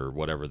department or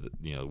whatever the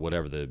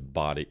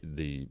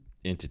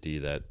entity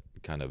that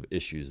kind of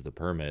issues the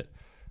permit,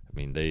 I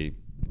mean,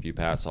 if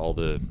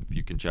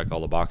you can check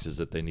all the boxes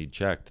that they need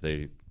checked,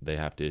 they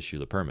have to issue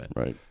the permit.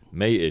 Right.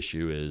 May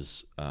issue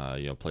is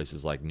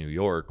places like New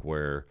York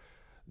where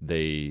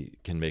they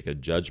can make a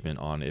judgment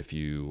on if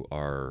you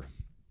are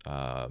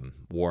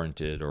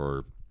warranted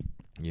or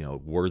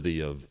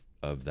worthy of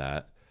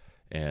that.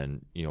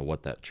 And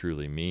what that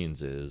truly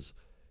means is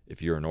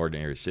if you're an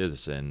ordinary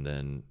citizen,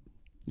 then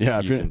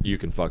you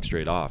can fuck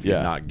straight off. Yeah.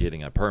 You're not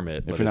getting a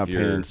permit. If you're not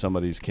paying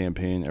somebody's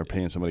campaign or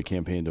paying somebody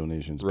campaign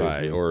donations, right?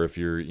 Basically. Or if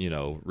you're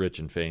rich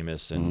and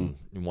famous and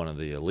one of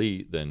the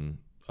elite, then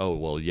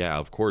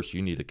of course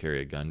you need to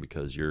carry a gun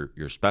because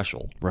you're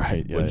special,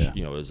 right? Yeah, which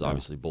is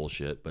obviously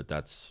bullshit. But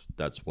that's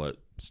what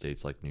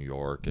states like New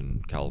York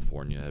and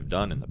California have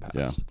done in the past.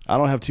 Yeah, I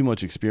don't have too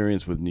much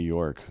experience with New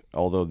York,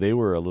 although they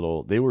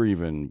were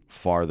even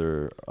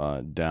farther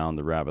down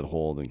the rabbit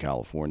hole than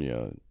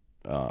California.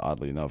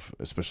 Oddly enough,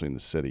 especially in the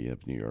city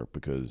of New York,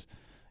 because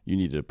you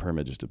needed a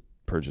permit just to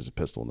purchase a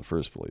pistol in the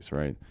first place,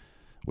 right?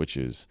 Which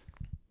is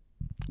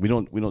we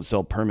don't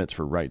sell permits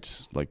for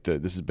rights. Like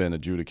this has been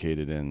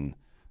adjudicated in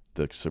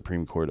the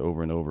Supreme Court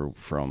over and over,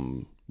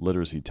 from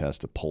literacy tests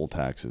to poll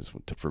taxes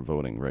for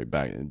voting, right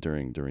back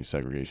during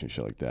segregation,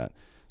 shit like that.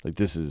 Like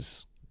this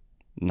is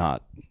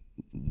not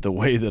the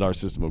way that our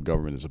system of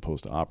government is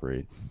supposed to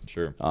operate.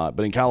 Sure.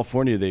 But in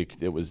California,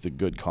 it was the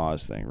good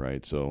cause thing,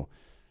 right? So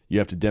you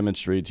have to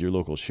demonstrate to your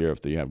local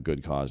sheriff that you have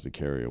good cause to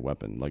carry a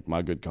weapon. Like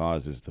my good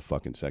cause is the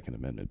fucking Second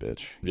Amendment,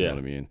 bitch. You know what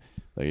I mean?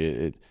 Like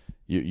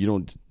you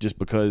don't, just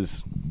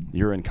because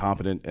you're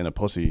incompetent and a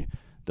pussy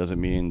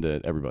doesn't mean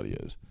that everybody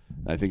is.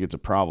 And I think it's a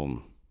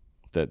problem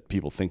that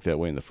people think that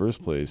way in the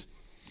first place.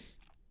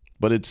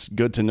 But it's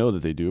good to know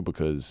that they do,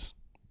 because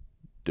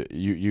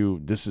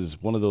this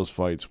is one of those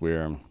fights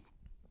where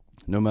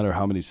no matter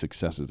how many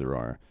successes there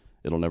are,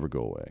 it'll never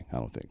go away, I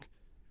don't think,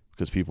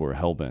 because people are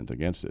hell-bent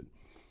against it.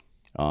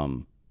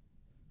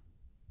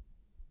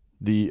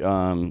 The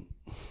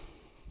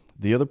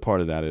other part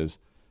of that is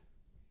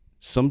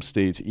some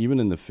states, even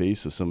in the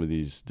face of some of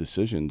these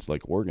decisions,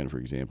 like Oregon, for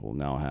example,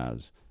 now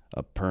has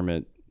a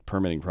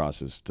permitting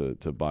process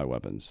to buy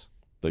weapons.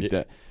 Like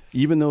that,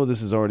 even though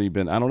this has already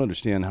been, I don't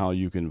understand how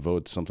you can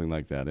vote something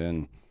like that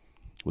in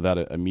without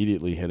it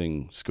immediately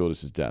hitting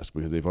SCOTUS's desk,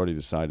 because they've already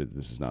decided that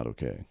this is not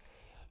okay.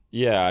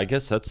 Yeah, I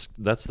guess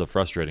that's the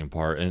frustrating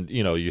part. And,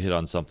 you hit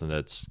on something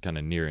that's kind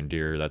of near and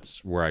dear.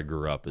 That's where I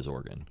grew up, is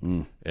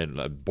Oregon.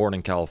 And born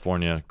in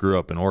California, grew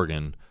up in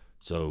Oregon.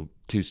 So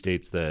 2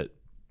 states that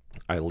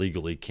I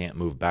legally can't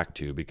move back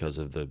to because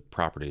of the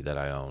property that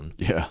I own.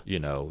 Yeah.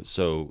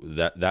 So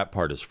that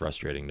part is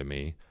frustrating to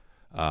me.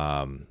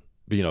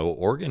 But,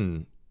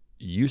 Oregon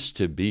used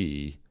to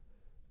be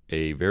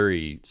a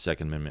very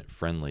Second Amendment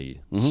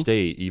friendly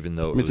state, even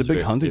though it's a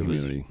big hunting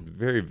community.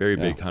 Very, very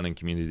big hunting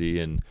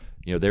community. And,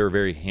 they were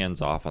very hands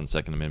off on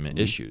Second Amendment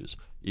issues,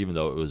 even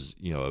though it was,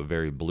 a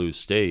very blue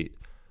state.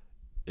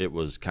 It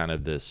was kind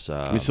of this.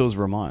 So is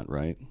Vermont,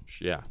 right?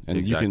 Yeah. And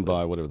exactly. you can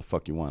buy whatever the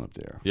fuck you want up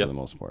there for the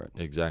most part.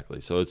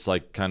 Exactly. So it's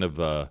like kind of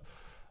a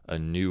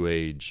new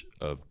age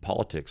of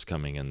politics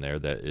coming in there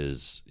that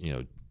is,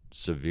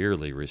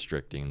 severely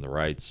restricting the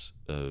rights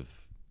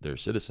of their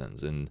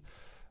citizens. And,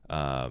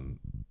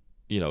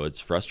 it's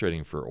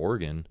frustrating for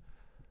Oregon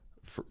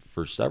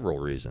for several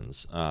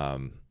reasons. I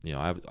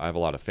have a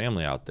lot of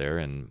family out there,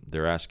 and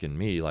they're asking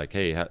me like,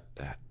 hey,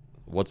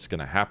 what's going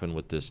to happen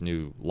with this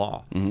new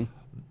law?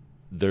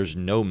 There's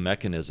no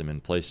mechanism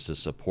in place to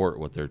support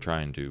what they're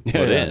trying to put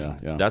in.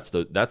 Yeah. That's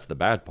the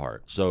bad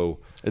part. So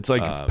it's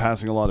like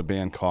passing a lot of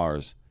banned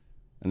cars.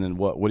 And then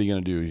what are you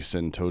going to do? You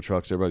send tow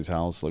trucks to everybody's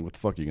house? Like, what the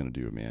fuck are you going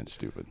to do, man? It's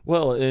stupid.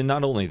 Well, and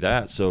not only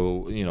that,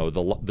 so,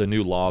 the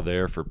new law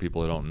there, for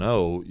people who don't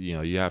know,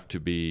 you have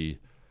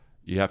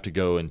to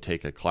go and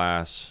take a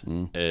class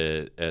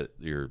at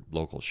your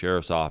local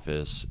sheriff's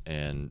office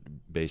and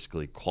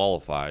basically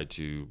qualify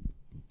to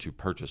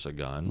purchase a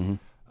gun.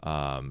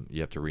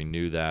 You have to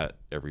renew that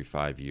every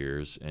 5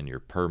 years, and your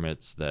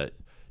permits that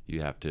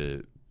you have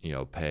to,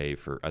 pay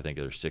for, I think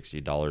there's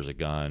 $60 a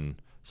gun,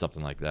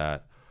 something like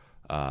that.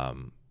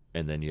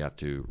 And then you have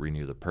to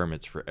renew the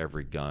permits for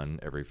every gun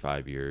every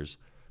 5 years.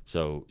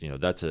 So,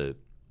 that's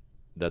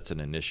an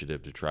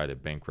initiative to try to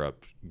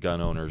bankrupt gun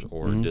owners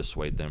or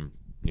dissuade them,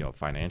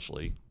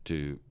 financially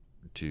to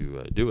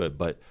do it.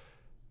 But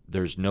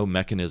there's no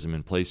mechanism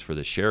in place for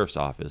the sheriff's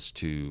office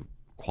to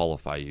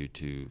qualify you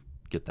to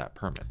get that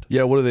permit.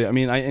 Yeah, what are they? I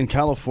mean, in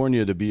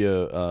California, to be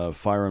a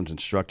firearms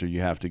instructor,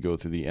 you have to go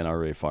through the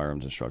NRA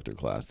firearms instructor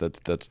class.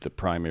 That's the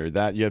primary.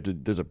 That you have to.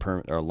 There's a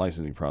permit or a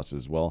licensing process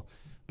as well,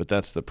 but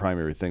that's the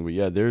primary thing. But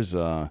yeah, there's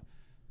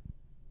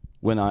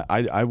when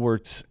I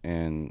worked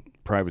in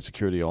private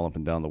security all up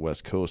and down the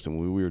West Coast, and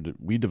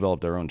we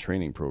developed our own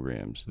training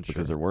programs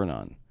because there were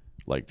none.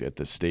 Like at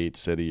the state,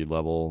 city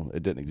level,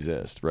 it didn't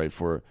exist, right?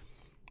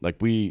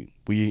 We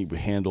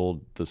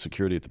handled the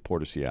security at the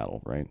Port of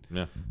Seattle, right?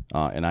 Yeah.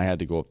 And I had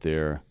to go up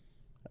there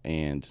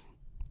and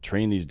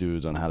train these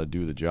dudes on how to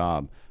do the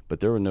job, but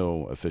there were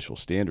no official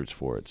standards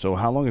for it. So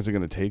how long is it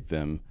going to take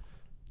them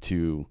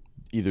to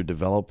either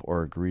develop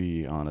or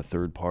agree on a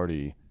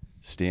third-party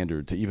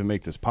standard to even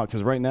make this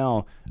because right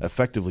now,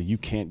 effectively, you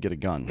can't get a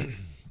gun.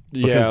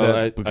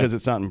 Because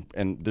it's not,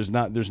 and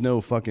there's no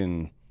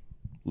fucking,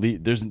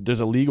 there's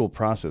a legal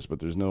process, but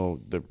there's no,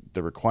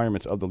 the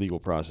requirements of the legal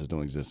process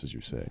don't exist, as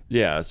you say.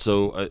 Yeah,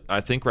 so I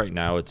think right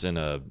now it's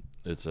a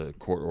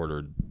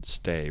court-ordered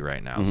stay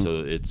right now, so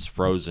it's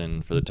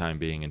frozen for the time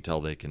being until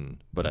they can,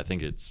 but I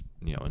think it's,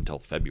 until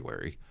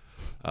February,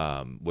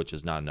 which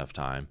is not enough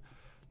time.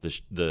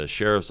 The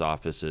sheriff's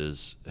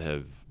offices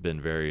have been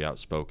very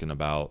outspoken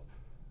about,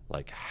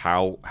 like,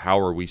 how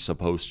are we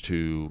supposed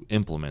to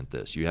implement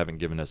this? You haven't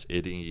given us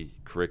any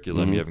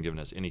curriculum. You haven't given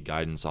us any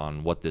guidance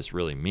on what this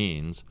really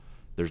means.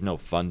 There's no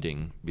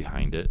funding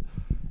behind it.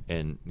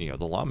 And, the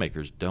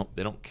lawmakers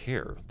don't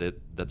care.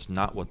 That's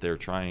not what they're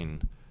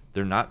trying.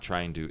 They're not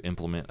trying to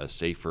implement a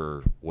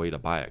safer way to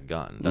buy a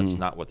gun. That's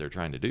not what they're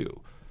trying to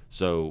do.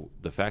 So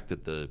the fact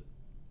that the,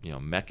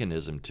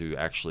 mechanism to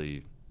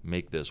actually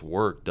make this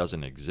work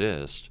doesn't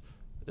exist,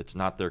 it's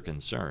not their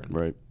concern.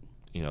 Right.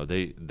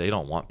 They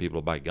don't want people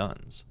to buy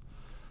guns,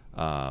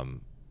 and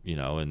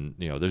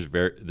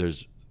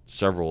there's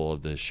several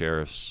of the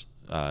sheriffs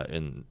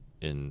in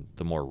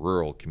the more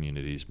rural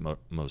communities,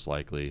 most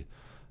likely,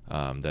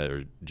 that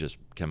are just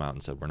come out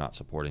and said we're not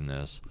supporting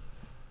this,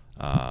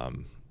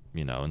 and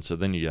so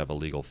then you have a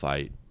legal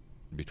fight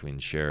between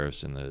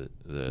sheriffs and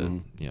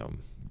the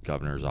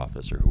governor's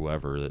office or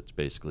whoever. That's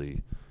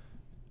basically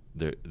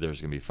there's going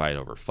to be a fight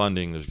over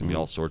funding. There's going to be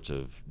all sorts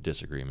of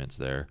disagreements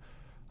there.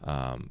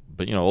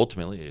 But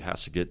ultimately it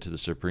has to get to the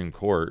Supreme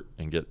Court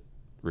and get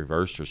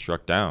reversed or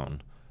struck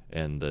down,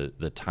 and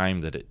the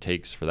time that it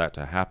takes for that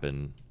to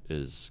happen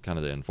is kind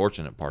of the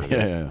unfortunate part of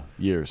it. Yeah,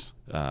 years.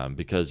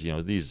 Because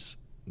these,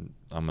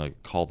 I'm gonna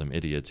call them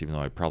idiots, even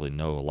though I probably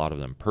know a lot of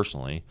them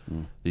personally.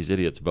 These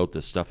idiots vote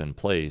this stuff in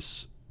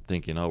place,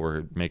 thinking,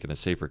 we're making a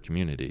safer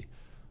community.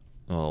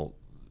 Well,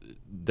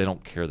 they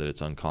don't care that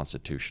it's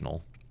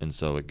unconstitutional, and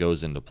so it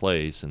goes into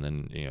place, and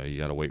then you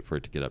got to wait for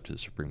it to get up to the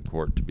Supreme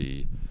Court to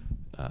be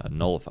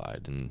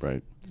nullified, and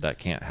right. That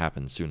can't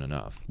happen soon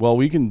enough. Well,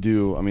 we can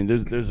do. I mean,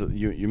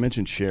 you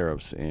mentioned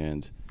sheriffs,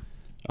 and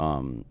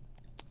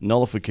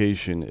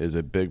nullification is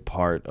a big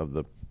part of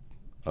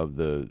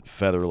the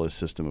federalist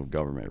system of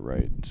government,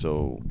 right?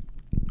 So,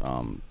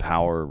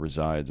 power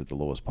resides at the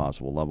lowest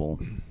possible level,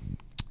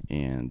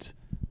 and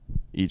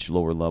each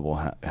lower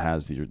level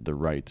has the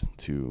right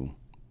to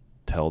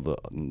tell the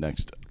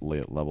next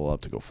level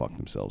up to go fuck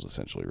themselves,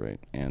 essentially, right?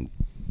 And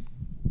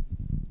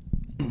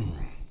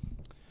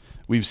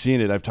we've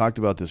seen it. I've talked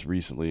about this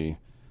recently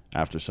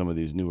after some of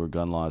these newer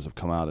gun laws have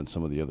come out and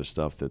some of the other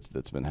stuff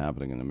that's been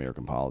happening in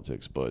American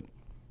politics. But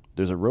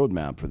there's a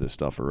roadmap for this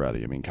stuff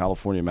already. I mean,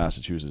 California and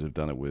Massachusetts have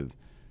done it with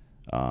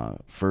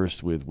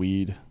first with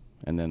weed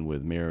and then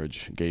with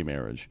gay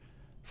marriage,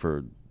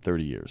 for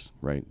 30 years,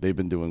 right? They've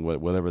been doing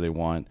whatever they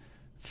want,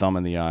 thumb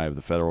in the eye of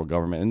the federal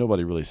government, and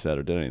nobody really said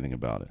or did anything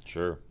about it.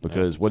 Sure.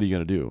 Because what are you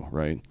going to do,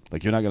 right?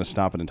 Like, you're not going to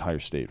stop an entire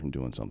state from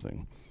doing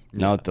something.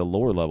 Now at the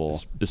lower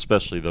level,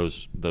 especially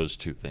those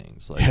two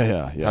things, like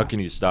how can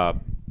you stop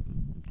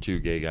two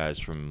gay guys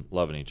from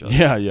loving each other?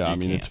 Yeah. I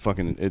mean, it's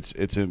fucking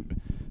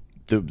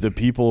the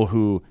people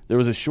who, there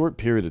was a short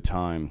period of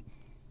time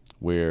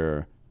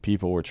where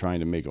people were trying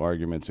to make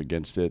arguments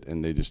against it,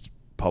 and they just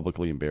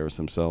publicly embarrassed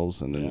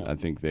themselves, and then I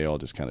think they all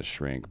just kind of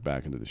shrank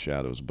back into the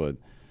shadows. But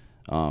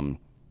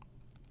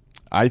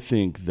I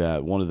think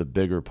that one of the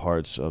bigger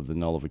parts of the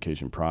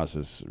nullification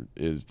process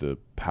is the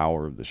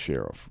power of the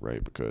sheriff,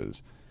 right?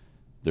 Because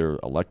they're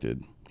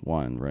elected,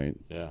 right?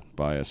 Yeah.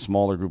 By a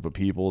smaller group of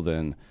people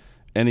than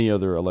any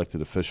other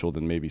elected official,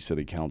 than maybe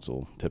city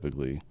council,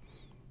 typically.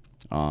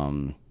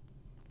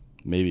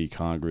 Maybe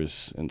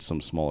Congress in some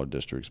smaller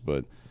districts,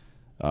 but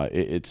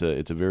it's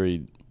a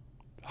very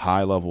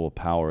high level of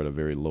power at a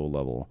very low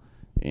level.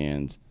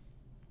 And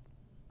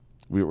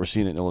we're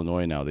seeing it in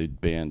Illinois now. They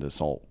banned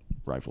assault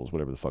rifles,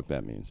 whatever the fuck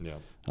that means.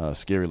 Yeah.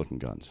 Scary looking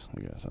guns,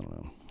 I guess. I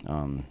don't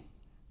know.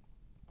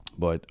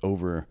 But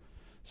over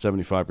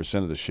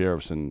 75% of the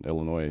sheriffs in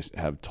Illinois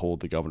have told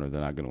the governor they're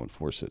not going to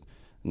enforce it.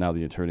 Now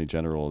the attorney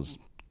general is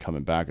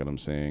coming back at them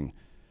saying,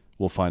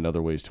 we'll find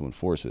other ways to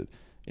enforce it.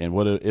 And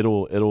what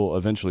it'll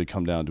eventually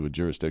come down to a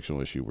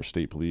jurisdictional issue where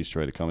state police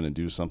try to come in and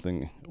do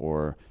something,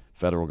 or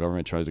federal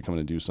government tries to come in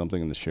and do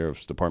something, and the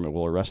sheriff's department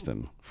will arrest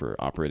them for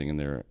operating in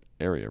their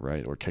area,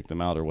 right? Or kick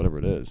them out, or whatever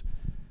it is.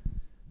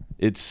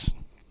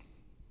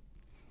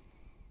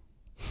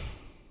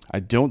 I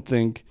don't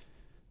think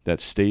that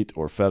state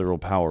or federal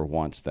power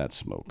wants that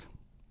smoke,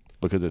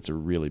 because it's a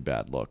really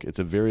bad look. It's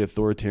a very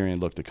authoritarian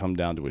look to come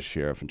down to a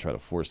sheriff and try to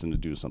force them to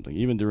do something.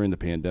 Even during the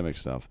pandemic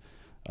stuff,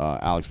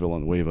 Alex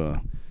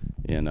Villanueva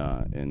in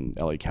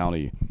LA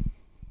County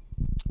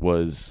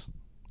was,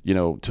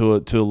 to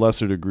a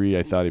lesser degree,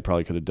 I thought he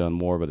probably could have done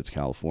more, but it's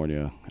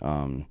California.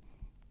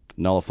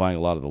 Nullifying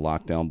a lot of the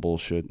lockdown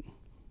bullshit.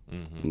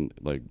 Mm-hmm. And,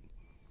 like,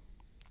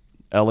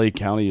 LA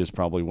County is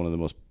probably one of the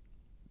most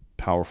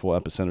powerful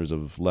epicenters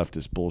of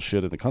leftist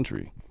bullshit in the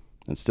country,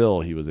 and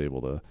still he was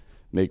able to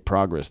make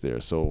progress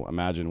there. So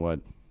imagine what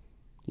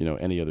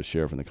any other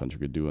sheriff in the country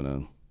could do in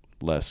a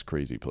less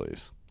crazy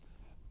place.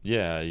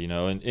 Yeah,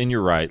 and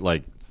you're right.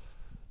 Like,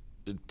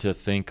 to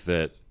think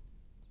that,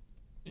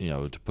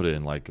 to put it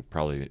in like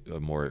probably a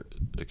more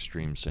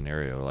extreme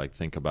scenario, like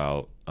think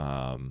about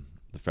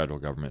the federal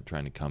government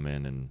trying to come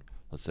in and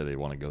let's say they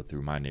want to go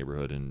through my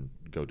neighborhood and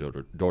go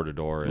door to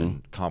door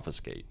and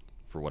confiscate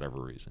for whatever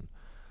reason,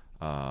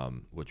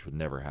 which would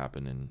never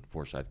happen in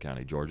Forsyth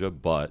County, Georgia.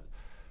 But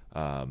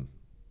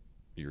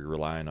you're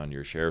relying on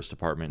your sheriff's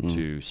department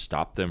to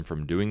stop them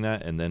from doing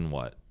that, and then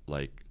what?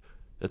 Like,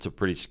 that's a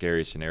pretty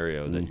scary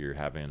scenario that you're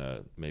having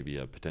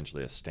maybe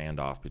potentially a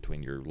standoff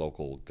between your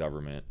local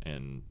government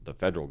and the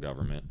federal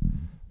government.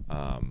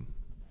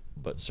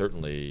 But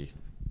certainly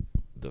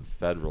the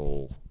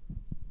federal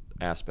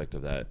aspect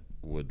of that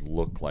would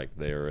look like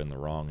they're in the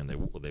wrong, and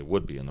they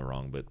would be in the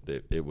wrong, but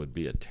it would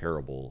be a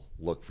terrible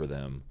look for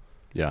them.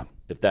 Yeah.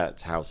 If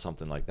that's how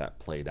something like that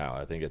played out.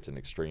 I think it's an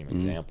extreme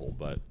example,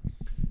 but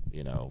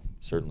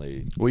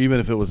certainly. Well, even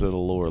if it was at a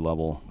lower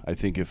level, I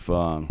think if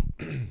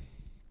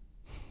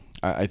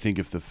I think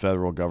if the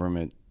federal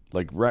government,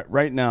 like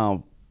right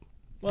now,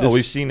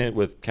 we've seen it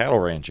with cattle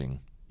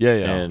ranching. Yeah,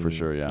 and, for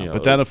sure, yeah.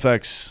 But that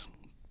affects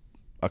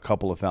a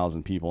couple of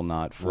thousand people,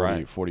 not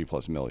 40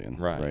 plus million,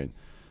 right?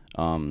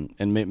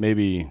 And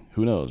maybe,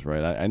 who knows,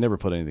 right? I never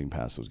put anything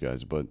past those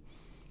guys, but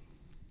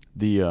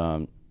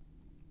the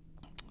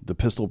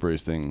pistol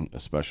brace thing,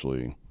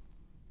 especially,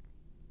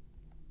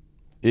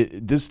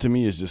 this to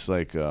me is just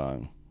like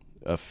a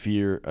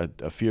fear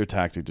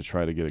tactic to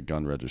try to get a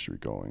gun registry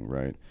going,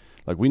 right?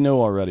 Like, we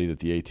know already that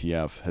the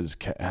ATF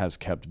has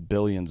kept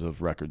billions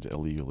of records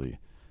illegally,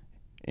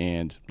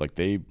 and like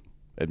they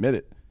admit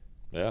it.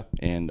 Yeah.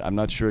 And I'm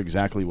not sure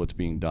exactly what's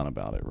being done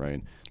about it,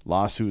 right?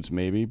 Lawsuits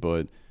maybe,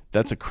 but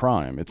that's a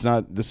crime. It's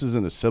not. This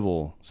isn't a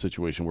civil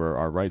situation where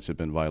our rights have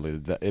been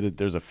violated.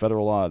 There's a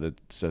federal law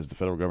that says the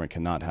federal government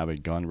cannot have a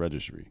gun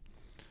registry.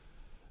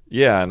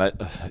 Yeah, and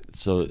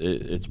so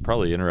it's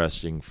probably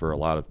interesting for a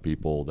lot of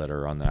people that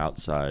are on the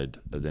outside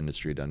of the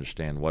industry to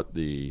understand what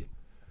the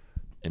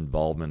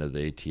involvement of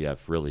the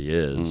ATF really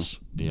is,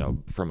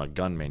 from a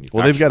gun manufacturer.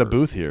 Well, they've got a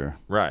booth here.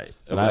 Right.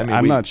 And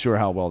I'm not sure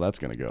how well that's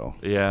going to go.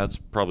 Yeah, it's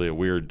probably a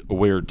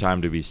weird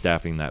time to be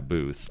staffing that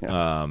booth.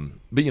 Yeah.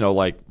 But,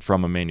 like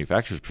from a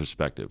manufacturer's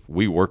perspective,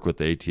 we work with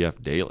the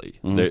ATF daily.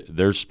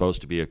 There's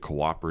supposed to be a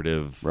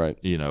cooperative,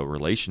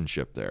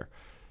 relationship there.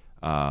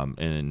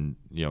 And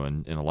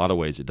in a lot of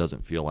ways, it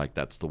doesn't feel like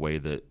that's the way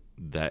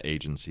that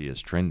agency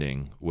is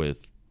trending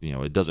with.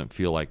 It doesn't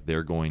feel like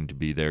they're going to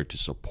be there to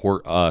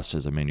support us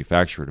as a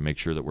manufacturer to make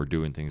sure that we're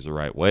doing things the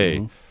right way.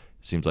 It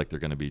seems like they're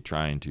going to be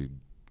trying to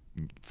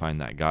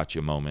find that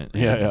gotcha moment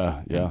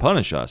and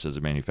punish us as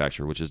a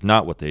manufacturer, which is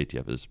not what the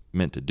ATF is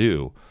meant to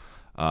do.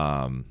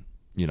 But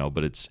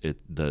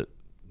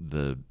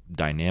the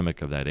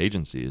dynamic of that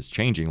agency is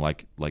changing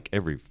like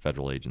every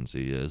federal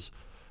agency is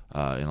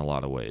in a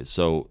lot of ways.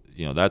 So,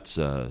 that's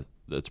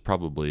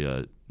probably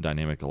a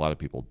dynamic a lot of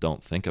people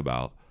don't think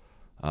about.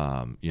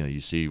 You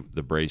see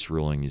the brace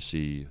ruling, you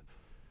see,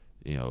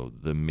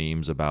 the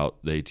memes about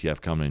the ATF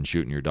coming and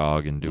shooting your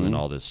dog and doing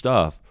all this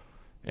stuff.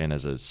 And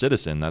as a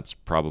citizen, that's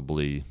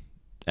probably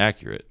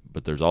accurate.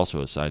 But there's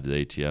also a side to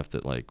the ATF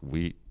that, like,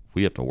 we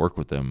have to work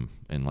with them.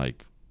 And,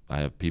 like,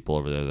 I have people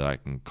over there that I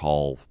can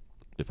call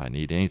if I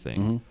need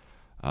anything.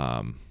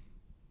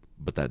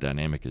 But that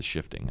dynamic is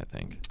shifting, I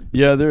think.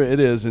 Yeah, there it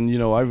is. And,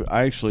 I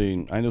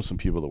know some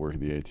people that work at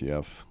the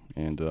ATF,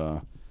 and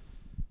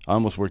I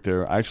almost worked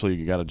there. I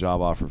actually got a job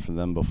offer from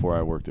them before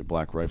I worked at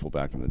Black Rifle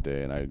back in the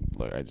day, and I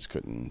just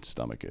couldn't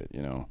stomach it,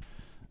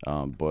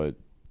 But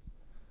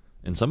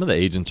and some of the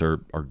agents are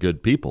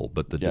good people,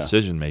 but the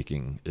decision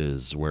making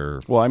is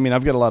where. Well, I mean,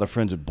 I've got a lot of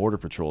friends at Border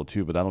Patrol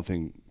too, but I don't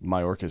think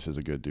Mayorkas is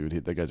a good dude.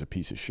 That guy's a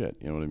piece of shit.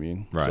 You know what I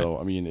mean? Right. So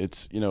I mean,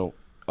 it's in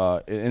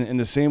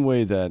the same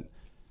way that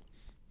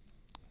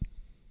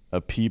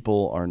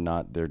people are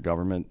not their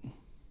government.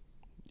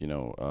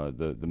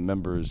 The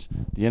members,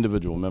 the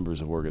individual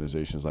members of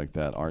organizations like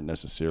that aren't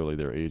necessarily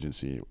their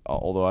agency.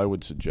 Although I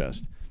would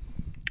suggest,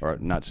 or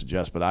not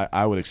suggest, but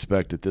I would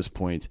expect at this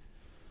point,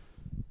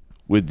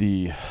 with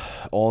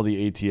all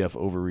the ATF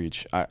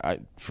overreach,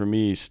 for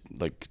me,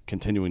 like,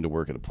 continuing to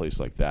work at a place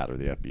like that or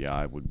the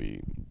FBI would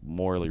be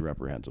morally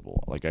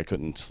reprehensible. Like, I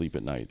couldn't sleep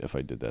at night if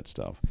I did that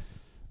stuff.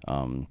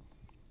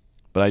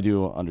 But I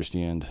do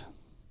understand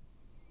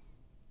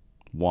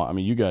why. I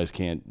mean, you guys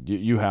can't.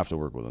 You have to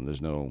work with them.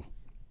 There's no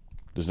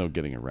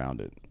getting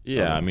around it.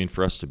 Yeah, I mean,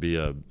 for us to be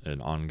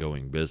an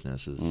ongoing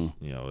business is,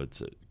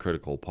 it's a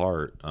critical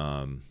part.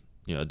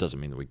 It doesn't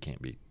mean that we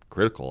can't be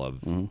critical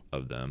of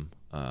them.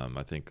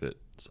 I think that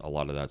a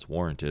lot of that's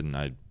warranted, and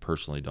I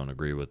personally don't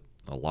agree with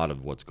a lot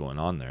of what's going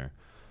on there.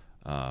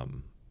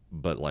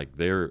 But like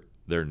their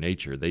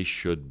nature, they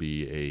should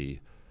be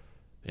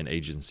an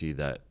agency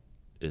that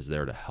is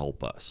there to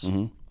help us.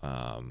 And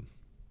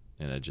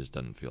it just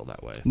doesn't feel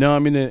that way. No, I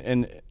mean,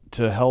 and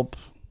to help.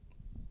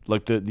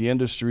 Like the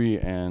industry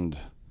and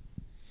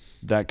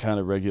that kind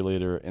of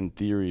regulator, in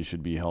theory,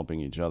 should be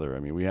helping each other. I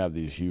mean, we have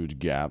these huge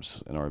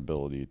gaps in our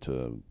ability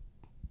to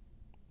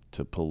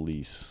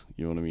police.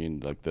 You know what I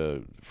mean? Like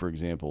for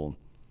example,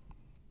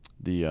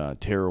 the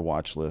terror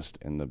watch list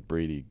and the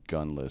Brady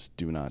gun list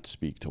do not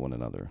speak to one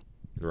another.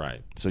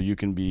 Right. So you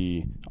can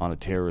be on a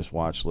terrorist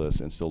watch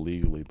list and still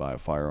legally buy a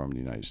firearm in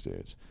the United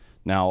States.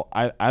 Now,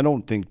 I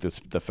don't think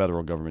the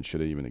federal government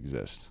should even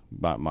exist,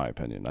 by my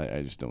opinion.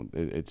 I just don't.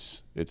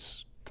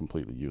 It's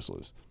completely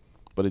useless.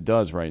 But it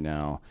does right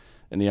now.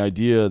 And the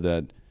idea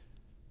that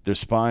they're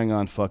spying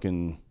on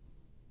fucking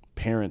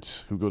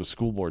parents who go to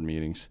school board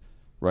meetings,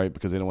 right,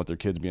 because they don't want their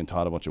kids being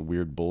taught a bunch of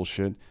weird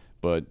bullshit,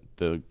 but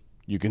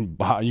you can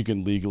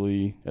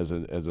legally, as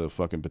a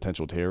fucking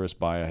potential terrorist,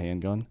 buy a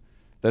handgun.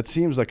 That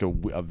seems like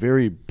a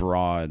very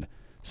broad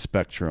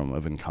spectrum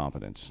of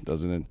incompetence,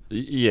 doesn't it?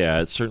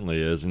 Yeah, it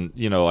certainly is. And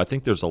I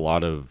think there's a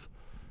lot of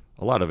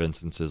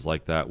instances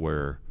like that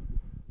where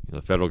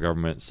the federal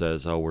government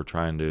says, "Oh, we're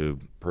trying to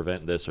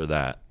prevent this or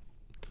that."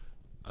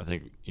 I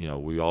think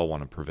we all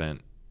want to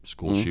prevent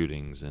school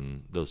shootings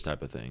and those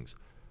type of things,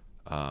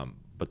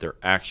 but their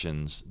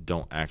actions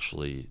don't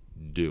actually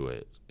do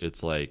it.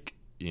 It's like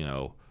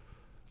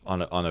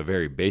on a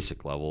very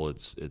basic level,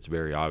 it's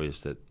very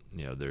obvious that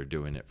they're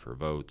doing it for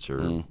votes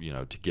or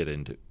to get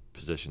into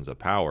positions of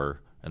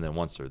power, and then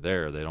once they're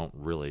there, they don't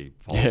really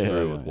follow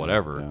through with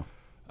whatever.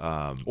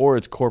 Yeah. Or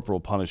it's corporal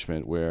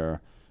punishment,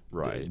 where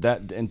right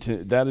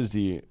that is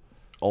the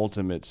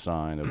ultimate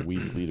sign of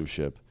weak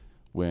leadership,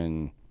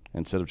 when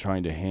instead of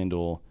trying to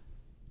handle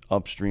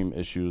upstream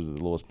issues at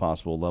the lowest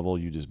possible level,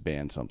 you just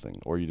ban something,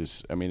 or you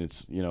just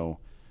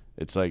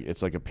it's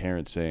like a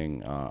parent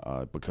saying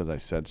because I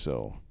said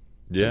so.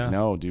 Yeah. Like,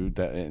 no, dude,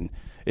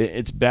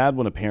 it's bad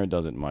when a parent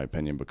does it, in my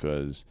opinion,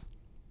 because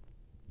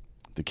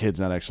the kid's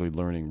not actually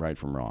learning right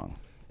from wrong.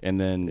 And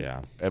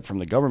then from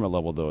the government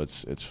level, though,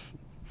 it's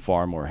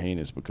far more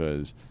heinous,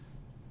 because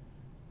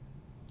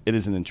it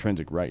is an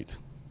intrinsic right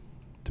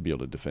to be able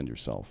to defend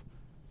yourself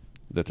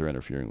that they're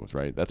interfering with,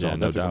 right? That's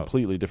a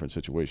completely different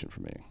situation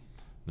for me.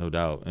 No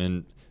doubt.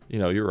 And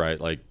you're right.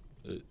 Like,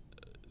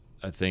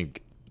 I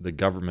think the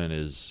government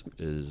is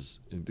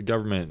the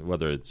government,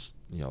 whether it's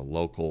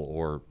local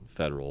or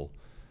federal,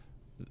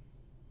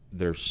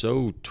 they're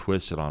so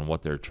twisted on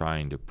what they're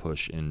trying to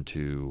push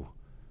into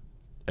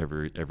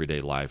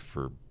everyday life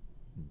for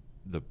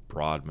the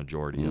broad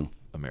majority of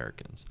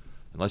Americans.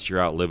 Unless you're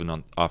out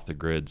living off the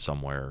grid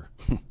somewhere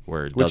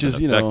where it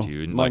doesn't affect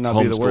you, and might like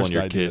not be the homeschooling worst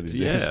your idea kids.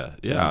 these days.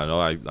 Yeah. No,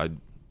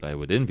 I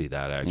would envy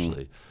that,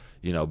 actually.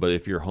 But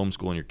if you're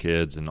homeschooling your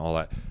kids and all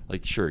that,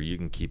 like, sure, you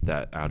can keep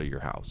that out of your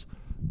house.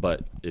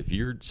 But if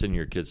you're sending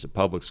your kids to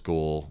public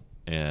school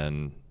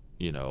and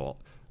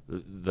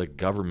the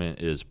government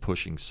is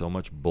pushing so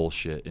much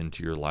bullshit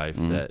into your life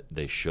that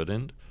they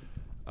shouldn't,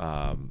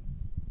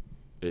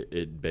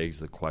 it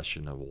begs the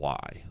question of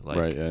why. Like,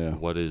 right,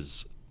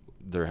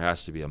 there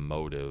has to be a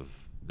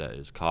motive that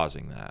is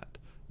causing that.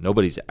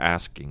 Nobody's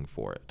asking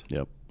for it.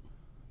 Yep.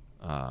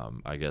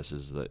 I guess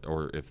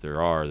or if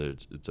there are,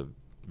 it's a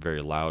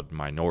very loud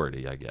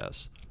minority, I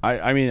guess.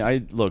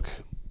 I look,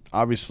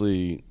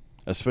 obviously,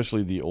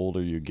 especially the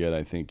older you get,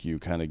 I think you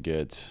kind of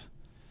get,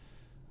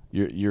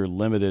 you're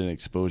limited in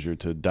exposure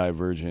to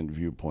divergent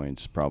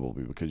viewpoints,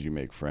 probably because you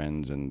make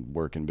friends and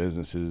work in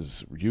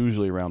businesses,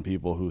 usually around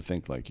people who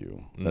think like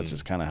you. That's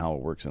just kind of how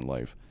it works in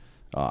life.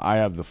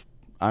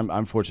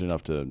 I'm fortunate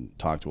enough to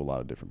talk to a lot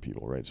of different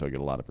people, right? So I get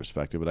a lot of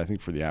perspective. But I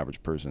think for the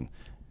average person,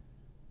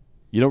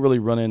 you don't really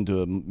run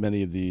into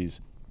many of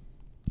these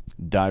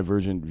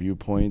divergent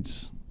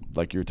viewpoints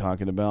like you're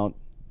talking about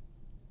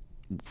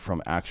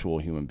from actual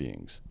human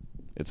beings.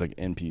 It's like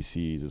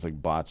NPCs, it's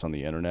like bots on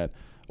the internet,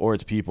 or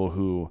it's people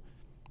who,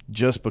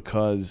 just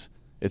because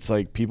it's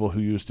like people who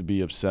used to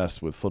be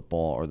obsessed with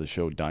football or the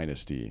show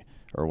Dynasty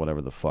or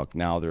whatever the fuck,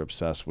 now they're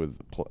obsessed with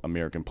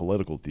American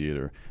political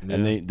theater,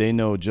 and they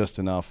know just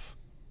enough.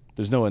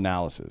 There's no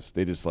analysis.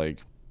 They just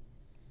like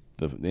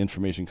the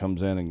information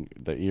comes in and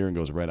the ear and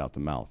goes right out the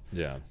mouth.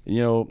 Yeah.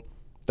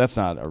 That's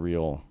not a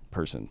real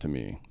person to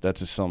me.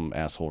 That's just some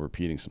asshole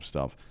repeating some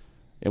stuff.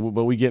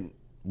 But we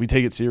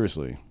take it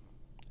seriously,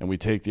 and we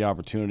take the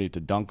opportunity to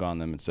dunk on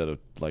them instead of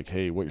like,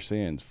 hey, what you're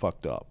saying is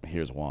fucked up.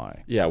 Here's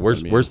why. Yeah.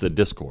 Where's the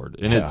discord?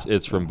 And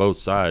it's from both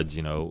sides.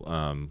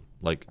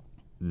 Like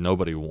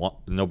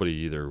nobody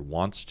either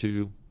wants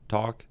to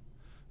talk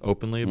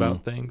openly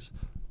about things,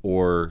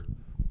 or,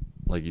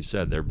 like you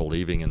said, they're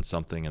believing in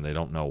something and they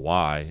don't know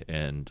why,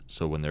 and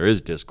so when there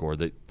is discord,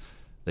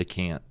 they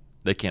can't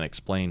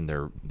explain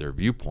their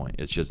viewpoint.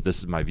 It's just, this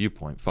is my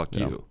viewpoint, fuck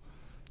you.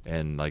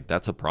 And like,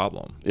 that's a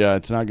problem. Yeah,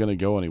 it's not going to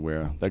go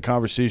anywhere. That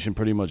conversation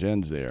pretty much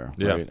ends there,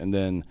 right? And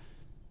then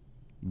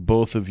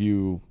both of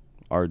you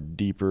are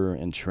deeper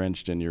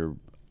entrenched in your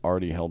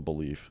already held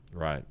belief.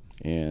 Right.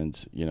 And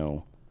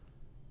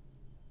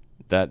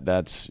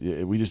that's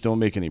we just don't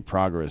make any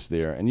progress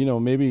there.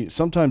 And maybe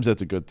sometimes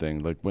that's a good thing.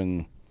 Like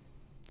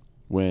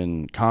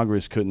when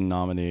Congress couldn't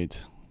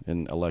nominate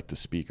and elect a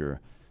speaker,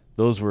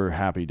 those were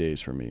happy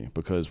days for me,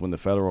 because when the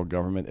federal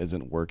government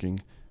isn't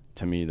working,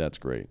 to me, that's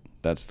great.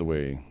 That's the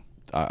way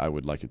I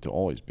would like it to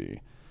always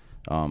be.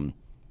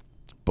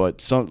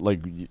 But so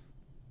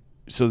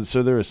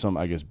there is some,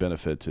 I guess,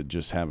 benefit to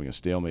just having a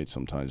stalemate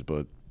sometimes.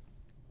 But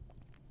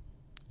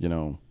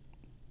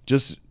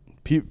just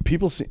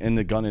people in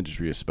the gun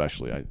industry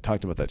especially, I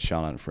talked about that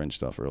shall not infringe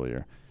stuff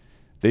earlier.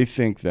 They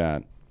think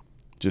that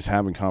just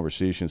having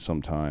conversations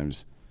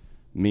sometimes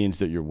means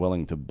that you're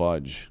willing to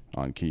budge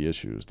on key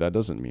issues. That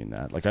doesn't mean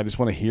that. Like, I just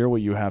want to hear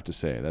what you have to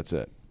say. That's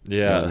it.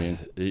 Yeah.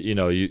 You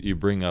know what I mean? You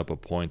bring up a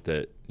point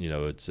that,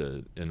 it's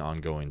an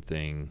ongoing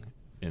thing,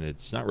 and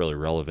it's not really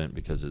relevant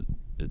because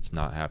it's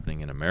not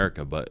happening in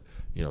America, but,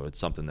 it's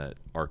something that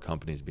our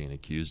company's being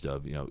accused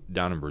of.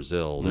 Down in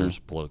Brazil, there's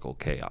political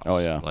chaos. Oh,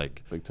 yeah.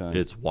 Like, big time.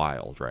 It's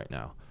wild right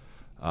now.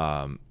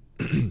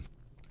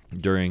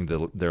 During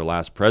their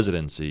last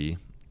presidency,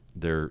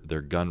 their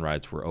gun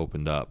rights were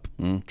opened up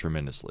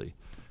tremendously,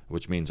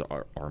 which means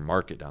our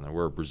market down there,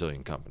 we're a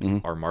Brazilian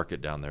company, our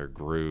market down there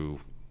grew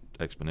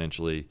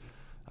exponentially.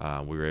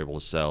 We were able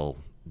to sell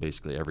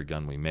basically every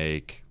gun we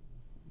make,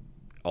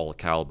 all the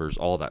calibers,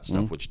 all that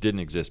stuff, which didn't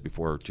exist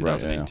before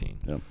 2018.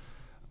 Right, yeah.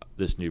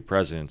 This new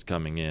president's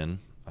coming in,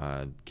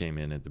 came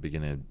in at the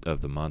beginning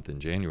of the month in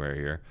January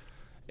here,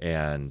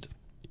 and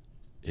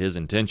his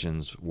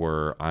intentions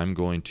were, I'm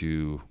going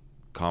to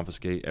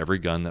confiscate every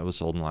gun that was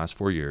sold in the last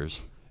 4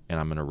 years, and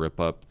I'm going to rip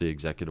up the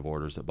executive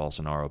orders that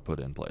Bolsonaro put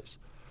in place.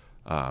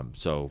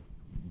 So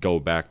go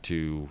back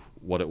to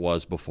what it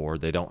was before.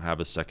 They don't have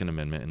a Second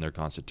Amendment in their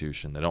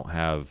Constitution. They don't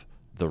have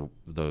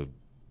the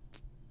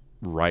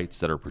rights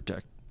that are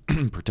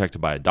protected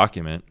by a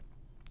document.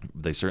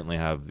 They certainly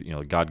have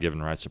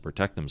God-given rights to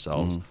protect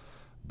themselves,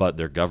 but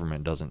their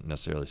government doesn't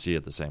necessarily see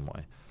it the same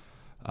way.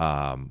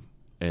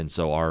 And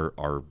so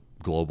our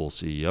global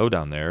CEO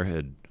down there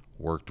had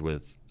worked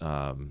with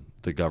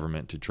the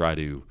government to try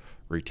to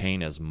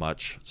retain as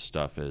much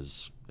stuff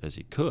as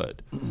he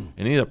could, and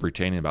he ended up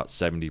retaining about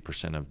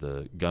 70% of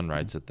the gun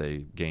rights that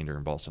they gained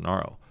during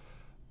Bolsonaro.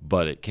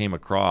 But it came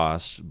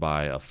across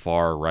by a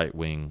far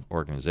right-wing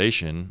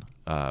organization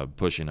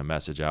pushing a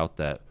message out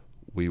that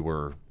we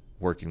were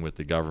working with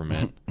the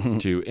government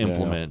to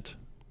implement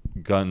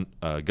gun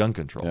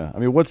control. Yeah, I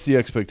mean, what's the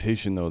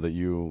expectation though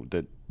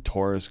that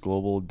Taurus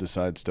Global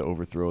decides to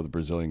overthrow the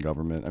Brazilian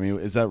government? I mean,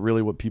 is that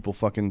really what people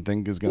fucking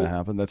think is going to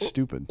happen? That's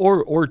stupid.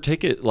 Or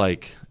take it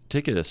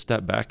a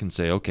step back and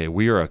say, okay,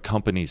 we are a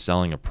company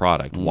selling a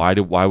product. Why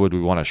would we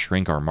want to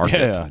shrink our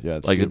market? Yeah,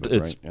 it's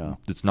stupid, right?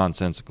 It's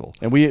nonsensical.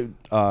 And we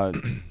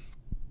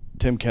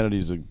Tim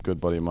Kennedy's a good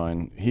buddy of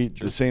mine.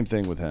 The same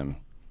thing with him.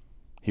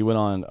 He went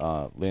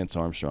on Lance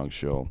Armstrong's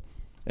show,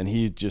 and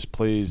he just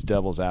plays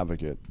devil's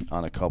advocate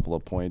on a couple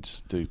of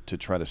points to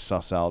try to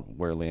suss out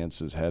where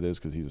Lance's head is,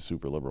 because he's a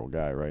super liberal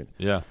guy, right?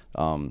 Yeah.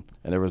 And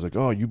everyone's like,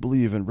 "Oh, you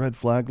believe in red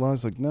flag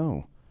laws?" Like,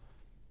 no,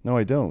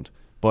 I don't.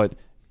 But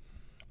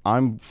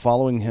I'm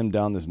following him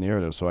down this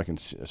narrative so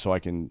I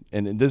can.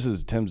 And this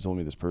is Tim's told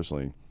me this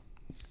personally.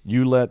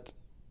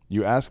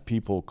 You ask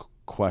people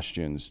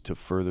questions to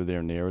further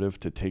their narrative,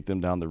 to take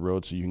them down the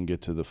road so you can get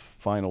to the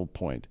final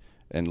point.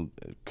 And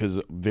because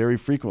very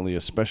frequently,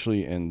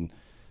 especially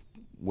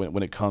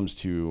when it comes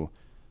to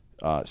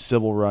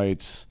civil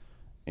rights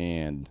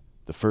and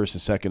the First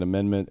and Second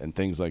Amendment and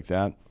things like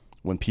that,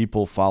 when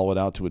people follow it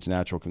out to its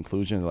natural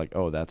conclusion, they're like,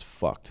 "Oh, that's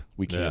fucked.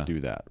 We can't do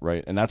that,"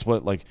 right? And that's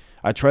what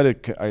I try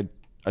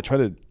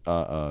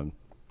to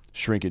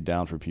shrink it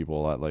down for people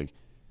a lot, like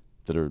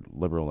that are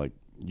liberal. I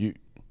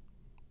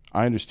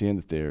understand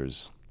that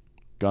there's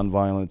gun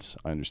violence.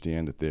 I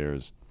understand that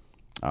there's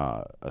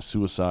a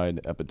suicide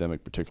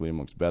epidemic, particularly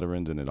amongst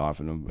veterans, and it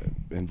often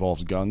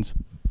involves guns.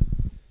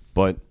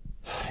 But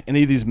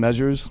any of these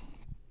measures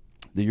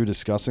that you're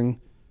discussing,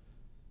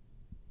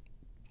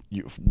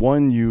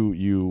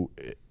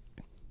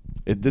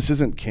 this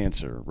isn't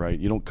cancer, right?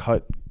 You don't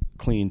cut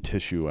clean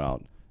tissue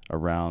out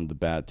around the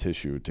bad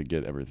tissue to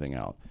get everything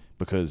out,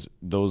 because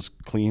those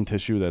clean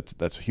tissue,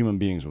 that's human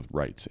beings with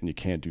rights, and you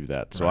can't do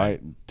that. So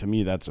right. To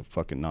me, that's a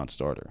fucking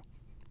non-starter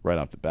right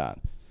off the bat.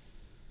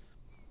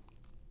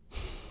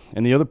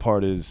 And the other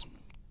part is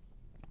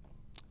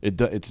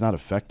it's not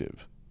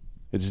effective.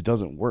 It just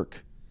doesn't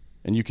work.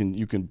 And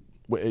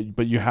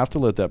but you have to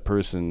let that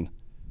person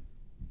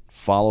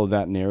follow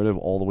that narrative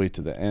all the way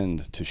to the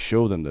end to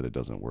show them that it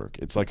doesn't work.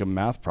 It's like a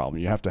math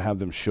problem. You have to have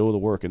them show the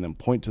work and then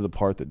point to the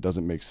part that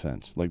doesn't make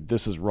sense. Like,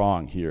 this is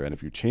wrong here. And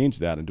if you change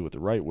that and do it the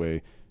right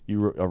way,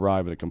 you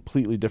arrive at a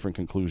completely different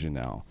conclusion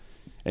now.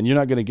 And you're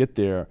not going to get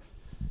there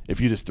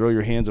if you just throw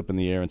your hands up in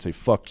the air and say,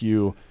 "Fuck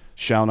you,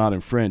 shall not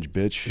infringe,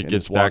 bitch." It and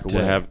gets just walk back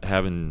away. to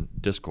having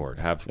discord,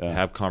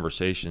 have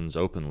conversations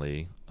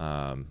openly.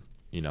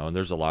 And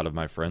there's a lot of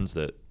my friends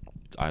that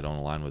I don't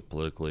align with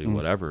politically,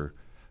 whatever.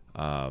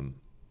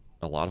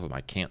 A lot of them I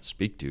can't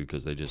speak to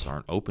because they just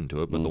aren't open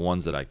to it. But the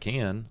ones that I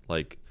can,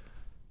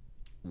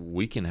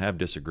 we can have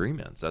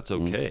disagreements. That's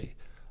okay.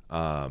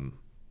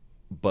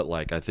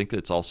 But I think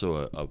it's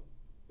also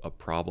a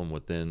problem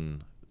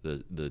within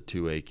the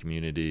 2A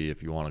community,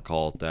 if you want to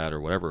call it that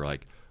or whatever.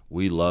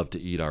 We love to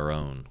eat our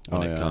own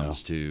when it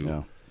comes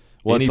to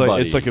Well,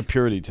 anybody. it's like a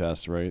purity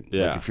test, right?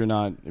 Yeah. If you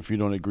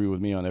don't agree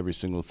with me on every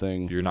single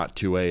thing, you're not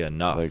 2A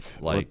enough.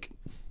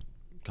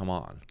 Come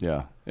on.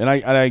 Yeah, and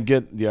I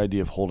get the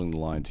idea of holding the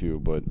line too,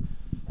 but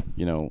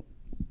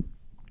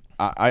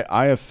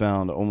I have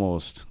found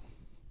almost,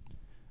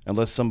 and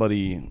unless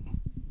somebody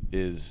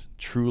is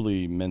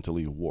truly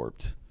mentally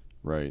warped,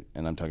 right?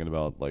 And I'm talking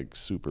about like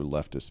super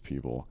leftist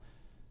people.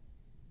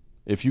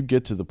 If you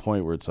get to the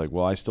point where it's like,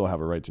 well, I still have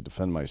a right to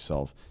defend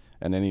myself,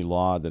 and any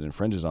law that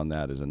infringes on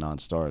that is a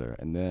non-starter,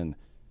 and then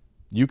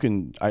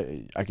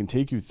I can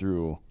take you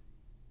through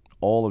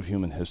all of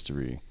human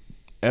history.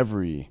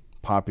 Every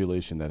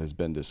population that has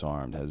been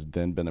disarmed has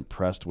then been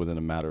oppressed within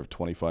a matter of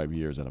 25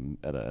 years at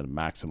a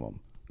maximum,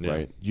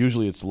 right?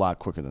 Usually it's a lot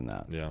quicker than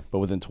that. Yeah. But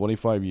within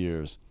 25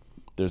 years,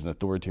 there's an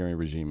authoritarian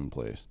regime in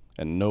place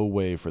and no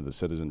way for the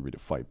citizenry to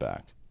fight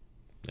back.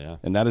 Yeah.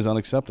 And that is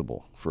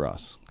unacceptable for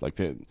us. Like,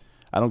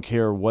 I don't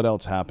care what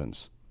else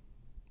happens.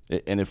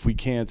 And if we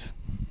can't,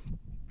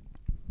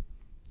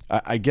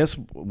 I guess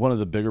one of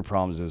the bigger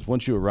problems is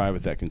once you arrive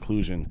at that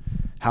conclusion,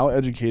 how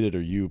educated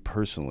are you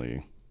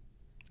personally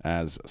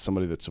as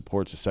somebody that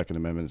supports the Second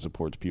Amendment and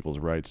supports people's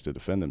rights to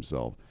defend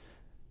themselves?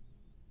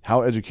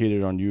 How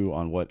educated are you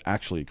on what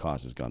actually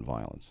causes gun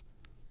violence?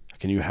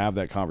 Can you have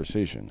that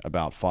conversation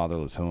about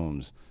fatherless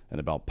homes and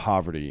about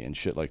poverty and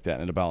shit like that,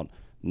 and about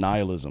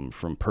nihilism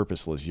from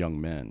purposeless young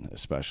men,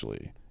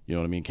 especially? You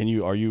know what I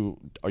mean? Are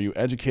you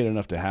educated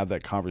enough to have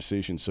that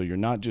conversation so you're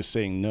not just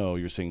saying no,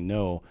 you're saying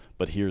no,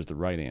 but here's the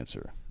right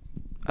answer?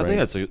 Right?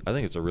 I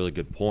think it's a really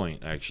good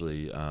point,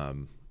 actually.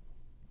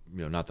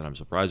 Not that I'm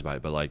surprised by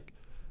it, but like,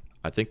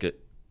 I think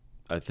that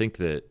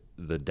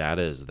the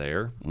data is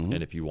there,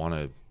 and if you want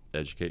to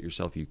educate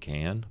yourself, you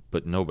can.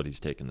 But nobody's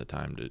taking the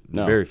time to.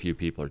 No. Very few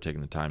people are taking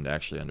the time to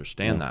actually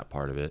understand that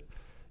part of it.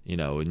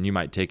 And you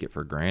might take it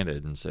for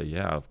granted and say,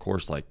 yeah, of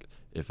course. Like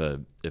if a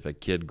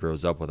kid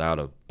grows up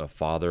without a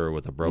father or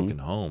with a broken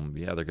home,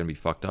 yeah, they're gonna be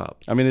fucked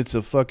up. I mean, it's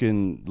a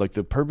fucking like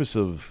the purpose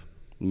of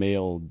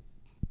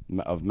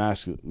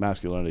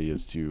masculinity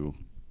is to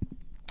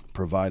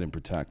provide and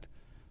protect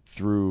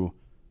through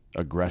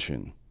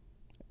aggression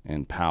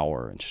and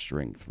power and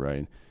strength,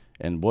 right?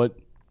 And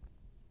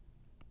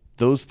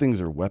those things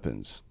are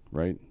weapons,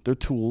 right? They're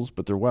tools,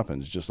 but they're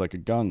weapons, just like a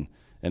gun.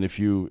 And if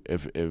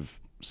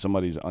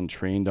somebody's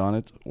untrained on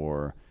it,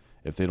 or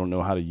if they don't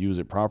know how to use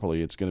it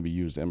properly, it's going to be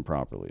used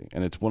improperly.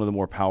 And it's one of the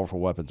more powerful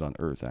weapons on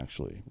earth,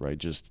 actually, right?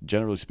 Just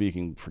generally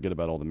speaking, forget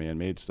about all the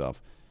man-made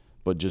stuff,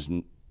 but just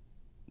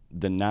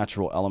the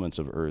natural elements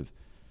of earth.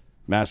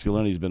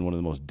 Masculinity has been one of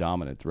the most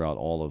dominant throughout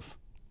all of,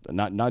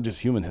 not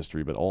just human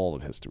history, but all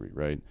of history,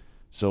 right?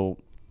 So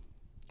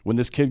when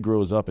this kid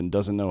grows up and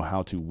doesn't know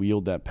how to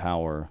wield that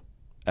power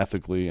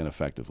ethically and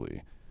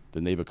effectively,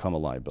 then they become a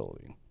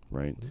liability,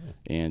 right? Yeah.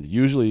 And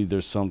usually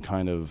there's all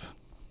kinds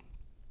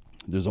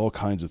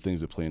of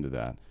things that play into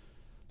that.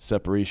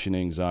 Separation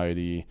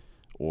anxiety,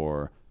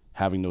 or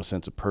having no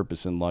sense of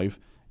purpose in life,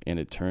 and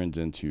it turns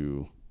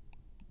into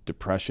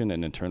depression,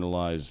 and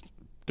internalized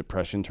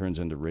depression turns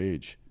into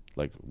rage.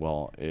 Like,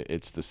 well,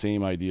 it's the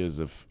same ideas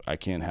of I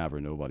can't have her,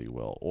 nobody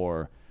will,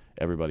 or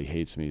everybody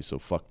hates me, so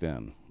fuck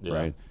them,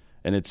 right?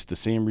 And it's the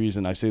same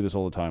reason, I say this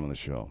all the time on the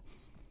show,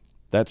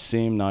 that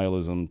same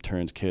nihilism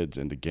turns kids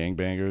into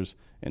gangbangers,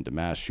 into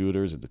mass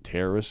shooters, into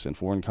terrorists in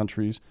foreign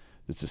countries.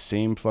 It's the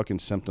same fucking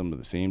symptom of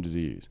the same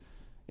disease.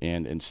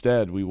 And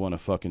instead, we want to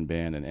fucking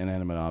ban an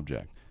inanimate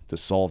object to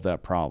solve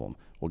that problem.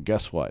 Well,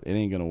 guess what? It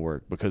ain't going to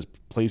work, because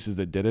places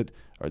that did it,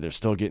 they're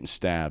still getting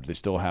stabbed. They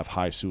still have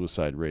high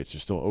suicide rates. They're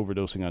still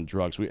overdosing on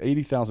drugs.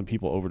 80,000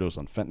 people overdosed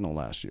on fentanyl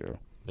last year.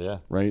 Yeah.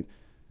 Right?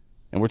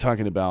 And we're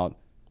talking about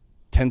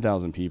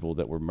 10,000 people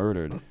that were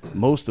murdered,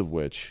 most of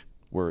which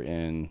were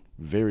in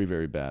very,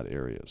 very bad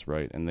areas,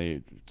 right? And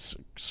they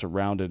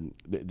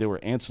they were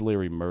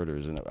ancillary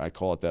murders, and I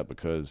call it that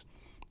because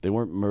they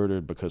weren't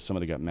murdered because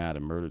somebody got mad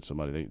and murdered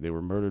somebody. They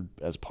were murdered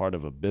as part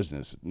of a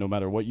business. No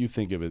matter what you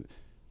think of it,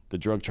 the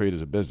drug trade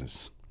is a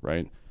business,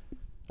 right?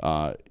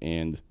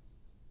 And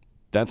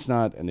that's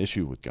not an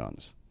issue with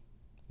guns.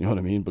 You know what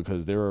I mean?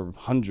 Because there are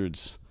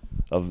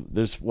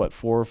there's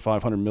 400 or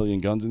 500 million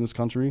guns in this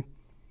country.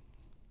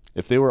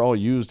 If they were all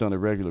used on a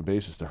regular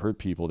basis to hurt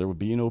people, there would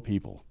be no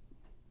people.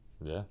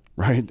 Yeah.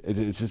 Right?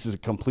 It's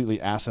just completely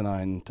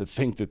asinine to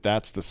think that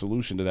that's the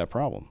solution to that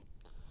problem.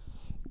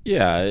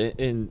 Yeah,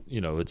 and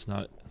it's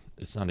not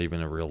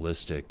even a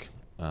realistic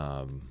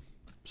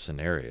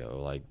scenario.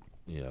 Like,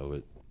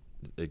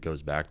 it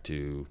goes back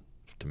to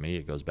me,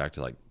 it goes back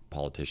to like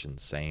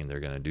politicians saying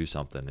they're going to do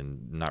something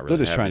and not really.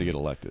 They're just trying to get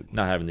elected.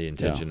 Not having the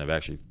intention of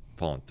actually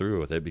following through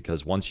with it,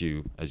 because once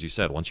you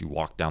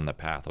walk down the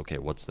path, okay,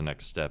 what's the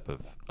next step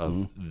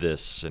of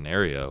this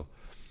scenario?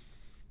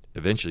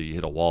 Eventually you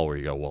hit a wall where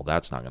you go, well,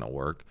 that's not going to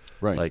work.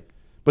 Right. Like,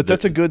 but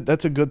that's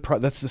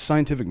the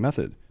scientific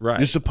method. Right.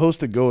 You're supposed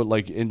to go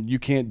and you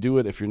can't do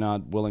it if you're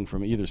not willing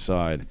from either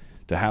side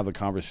to have the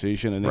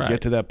conversation and then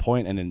get to that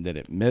point and then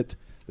admit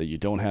that you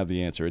don't have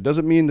the answer. It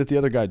doesn't mean that the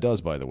other guy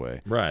does, by the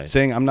way. Right.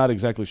 Saying I'm not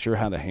exactly sure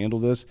how to handle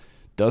this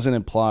doesn't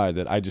imply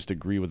that I just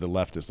agree with the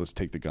leftists, let's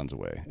take the guns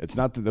away. It's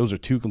not that those are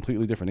two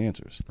completely different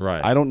answers.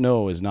 Right. I don't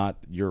know is not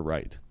you're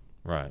right.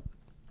 Right.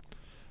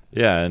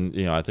 Yeah,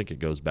 and I think it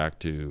goes back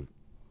to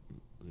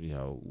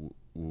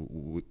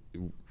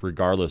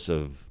regardless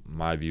of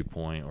my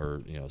viewpoint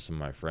or some of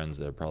my friends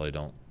that I probably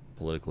don't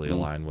politically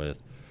align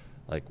with,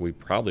 like we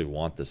probably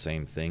want the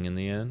same thing in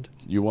the end.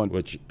 You want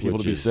people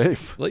to be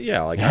safe.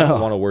 Yeah, like I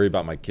don't want to worry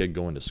about my kid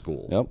going to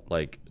school. Yep.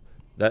 Like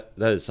that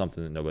is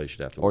something that nobody should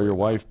have to worry or your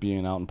about. wife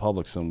being out in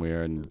public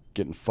somewhere and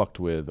getting fucked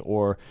with,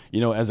 or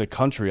as a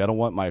country, I don't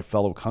want my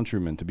fellow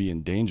countrymen to be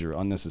in danger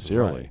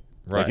unnecessarily.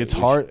 Right. Like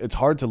it's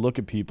hard to look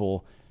at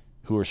people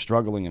who are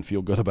struggling and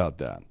feel good about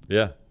that.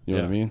 Yeah. You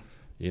know what I mean?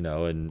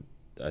 And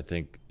I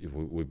think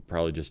we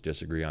probably just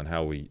disagree on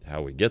how we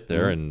get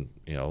there. And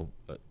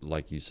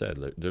like you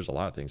said, there's a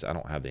lot of things I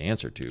don't have the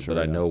answer to, but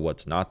I know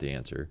what's not the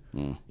answer.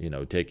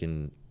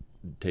 Taking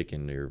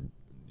your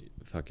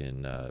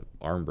fucking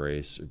arm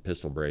brace or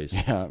pistol brace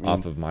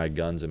off of my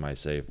guns in my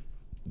safe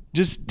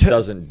just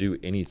doesn't do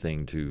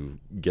anything to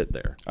get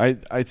there.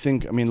 I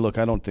think, look,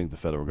 I don't think the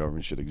federal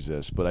government should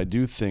exist, but I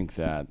do think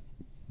that,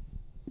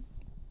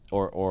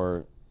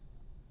 or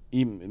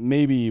even,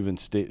 maybe even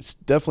states,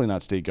 definitely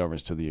not state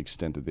governments to the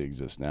extent that they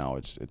exist now.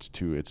 It's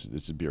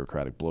a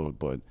bureaucratic bloat,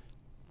 but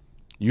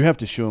you have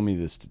to show me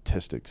the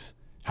statistics.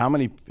 How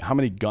many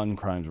gun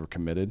crimes were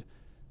committed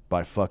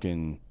by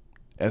fucking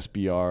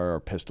SBR or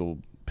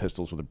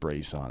pistols with a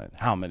brace on it?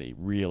 How many,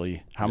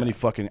 really? How many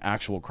fucking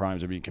actual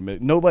crimes are being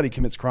committed? Nobody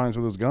commits crimes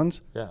with those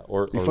guns. Yeah,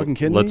 or you fucking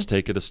kidding me? Let's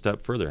take it a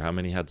step further. How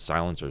many had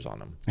silencers on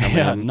them?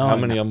 How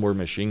many of them were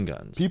machine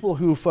guns? People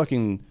who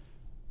fucking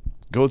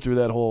go through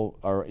that whole,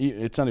 or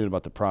it's not even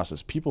about the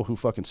process. People who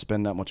fucking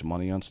spend that much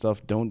money on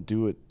stuff don't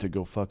do it to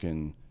go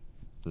fucking.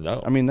 No.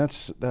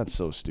 That's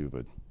so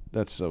stupid.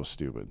 That's so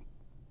stupid.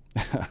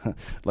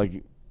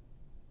 Like,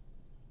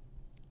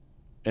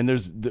 and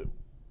there's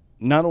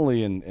not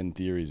only in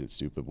theories it's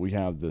stupid, but we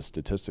have the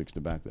statistics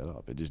to back that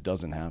up. It just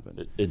doesn't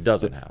happen. It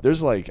doesn't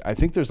happen. I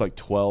think there's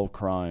 12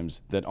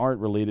 crimes that aren't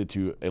related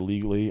to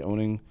illegally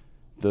owning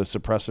the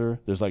suppressor.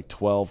 There's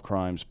 12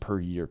 crimes per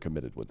year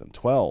committed with them.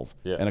 12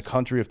 in a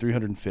country of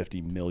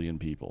 350 million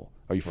people.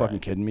 Are you fucking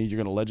kidding me? You're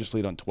going to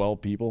legislate on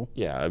 12 people?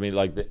 Yeah,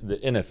 the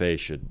NFA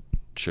should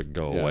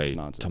go away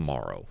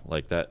tomorrow.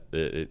 Like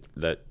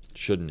that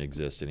shouldn't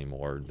exist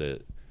anymore.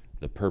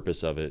 The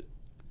purpose of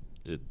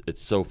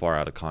it's so far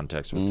out of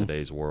context with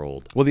today's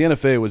world. Well, the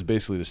NFA was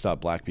basically to stop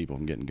black people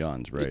from getting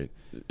guns, right?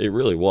 It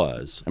really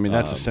was.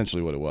 That's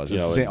essentially what it was.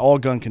 All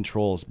gun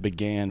controls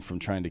began from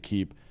trying to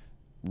keep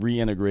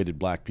reintegrated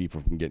black people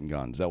from getting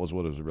guns. That was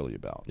what it was really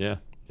about. Yeah.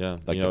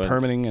 Like the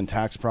permitting and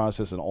tax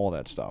process and all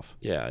that stuff.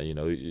 Yeah,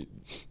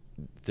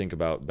 think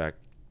about back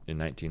in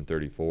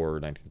 1934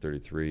 or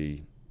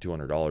 1933,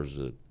 $200 is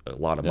a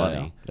lot of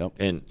money. Yeah. Yep.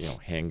 And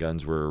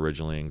handguns were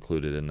originally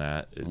included in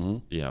that.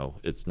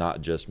 It's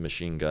not just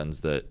machine guns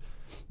that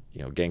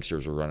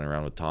gangsters are running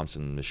around with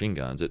Thompson machine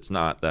guns. It's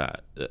not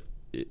that.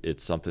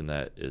 It's something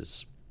that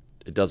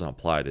it doesn't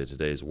apply to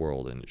today's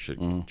world, and it should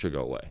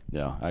go away.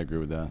 Yeah, I agree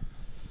with that.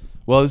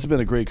 Well, this has been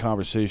a great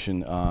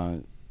conversation.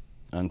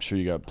 I'm sure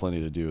you got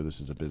plenty to do. This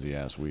is a busy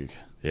ass week.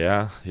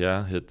 Yeah,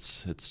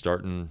 it's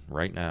starting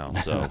right now.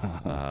 So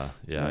I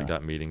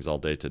got meetings all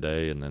day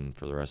today, and then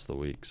for the rest of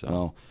the week. So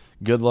well,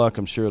 good luck.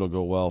 I'm sure it'll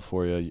go well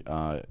for you.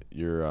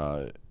 You're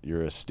a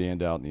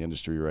standout in the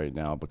industry right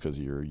now because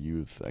of your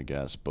youth, I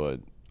guess,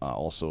 but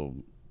also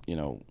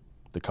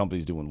the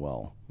company's doing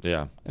well.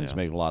 Yeah, and it's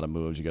making a lot of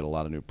moves. You got a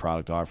lot of new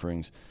product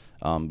offerings.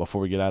 Before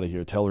we get out of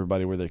here, tell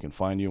everybody where they can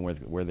find you and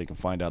where they can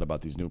find out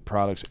about these new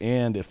products,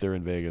 and if they're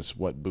in Vegas,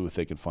 what booth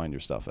they can find your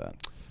stuff at.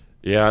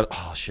 Yeah.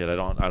 Oh shit. I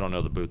don't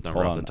know the booth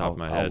number off the top of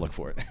my head. I'll look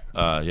for it.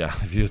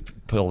 If you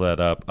pull that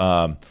up.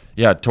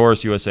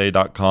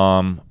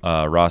 TaurusUSA.com,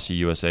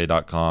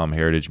 RossiUSA.com,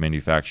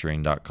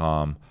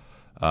 HeritageManufacturing.com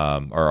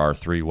are our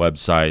three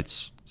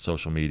websites.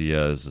 Social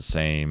media is the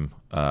same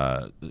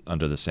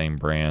under the same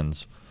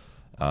brands,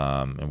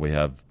 and we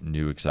have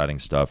new exciting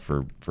stuff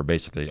for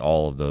basically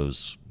all of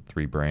those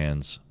three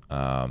brands,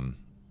 and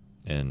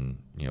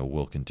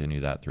we'll continue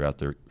that throughout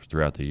the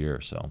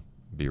year. So.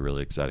 Be a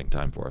really exciting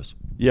time for us.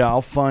 Yeah,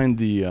 I'll find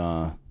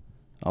the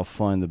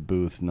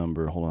booth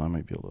number. Hold on, I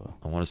might be able to.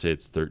 I want to say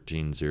it's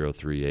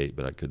 13038,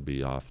 but I could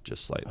be off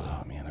just slightly.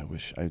 Oh man, I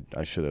wish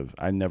I should have.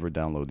 I never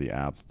download the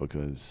app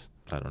because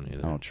I don't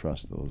either. I don't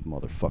trust those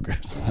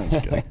motherfuckers. I'm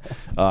just kidding.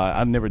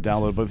 I've never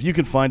downloaded, but if you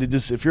can find it,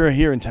 just if you're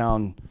here in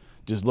town,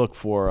 just look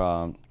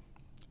for.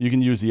 You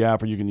can use the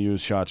app, or you can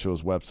use SHOT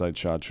Show's website,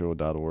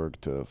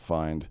 shotshow.org, to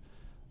find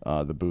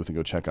the booth and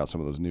go check out some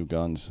of those new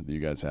guns that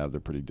you guys have.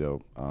 They're pretty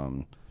dope.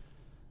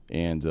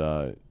 And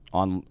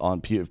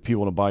if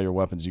people want to buy your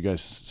weapons, you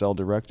guys sell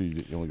direct, or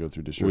you only go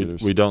through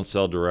distributors? We don't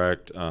sell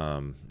direct. We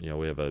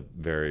have a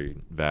very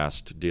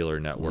vast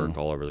dealer network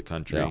all over the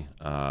country.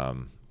 Yeah.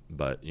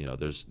 But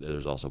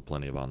there's also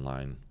plenty of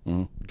online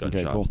gun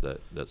shops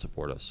that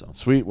support us. So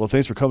sweet. Well,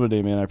 thanks for coming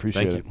today, man. I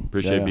appreciate it. Thank you.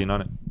 Appreciate being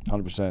on it.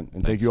 100%.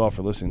 And thank you all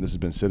for listening. This has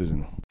been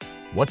Citizen.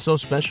 What's so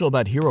special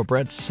about Hero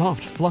Bread's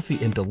soft,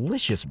 fluffy, and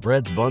delicious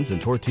breads, buns,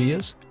 and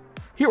tortillas?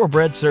 Hero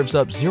Bread serves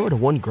up 0 to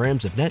 1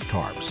 grams of net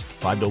carbs,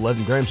 5 to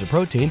 11 grams of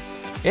protein,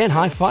 and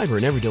high fiber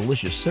in every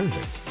delicious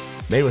serving.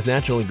 Made with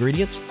natural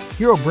ingredients,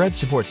 Hero Bread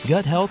supports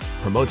gut health,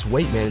 promotes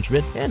weight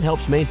management, and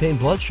helps maintain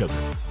blood sugar.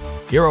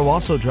 Hero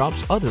also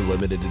drops other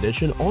limited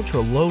edition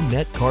ultra-low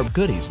net carb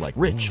goodies like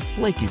rich,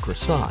 flaky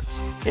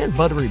croissants and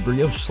buttery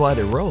brioche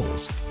slider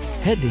rolls.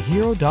 Head to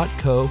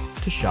hero.co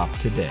to shop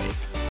today.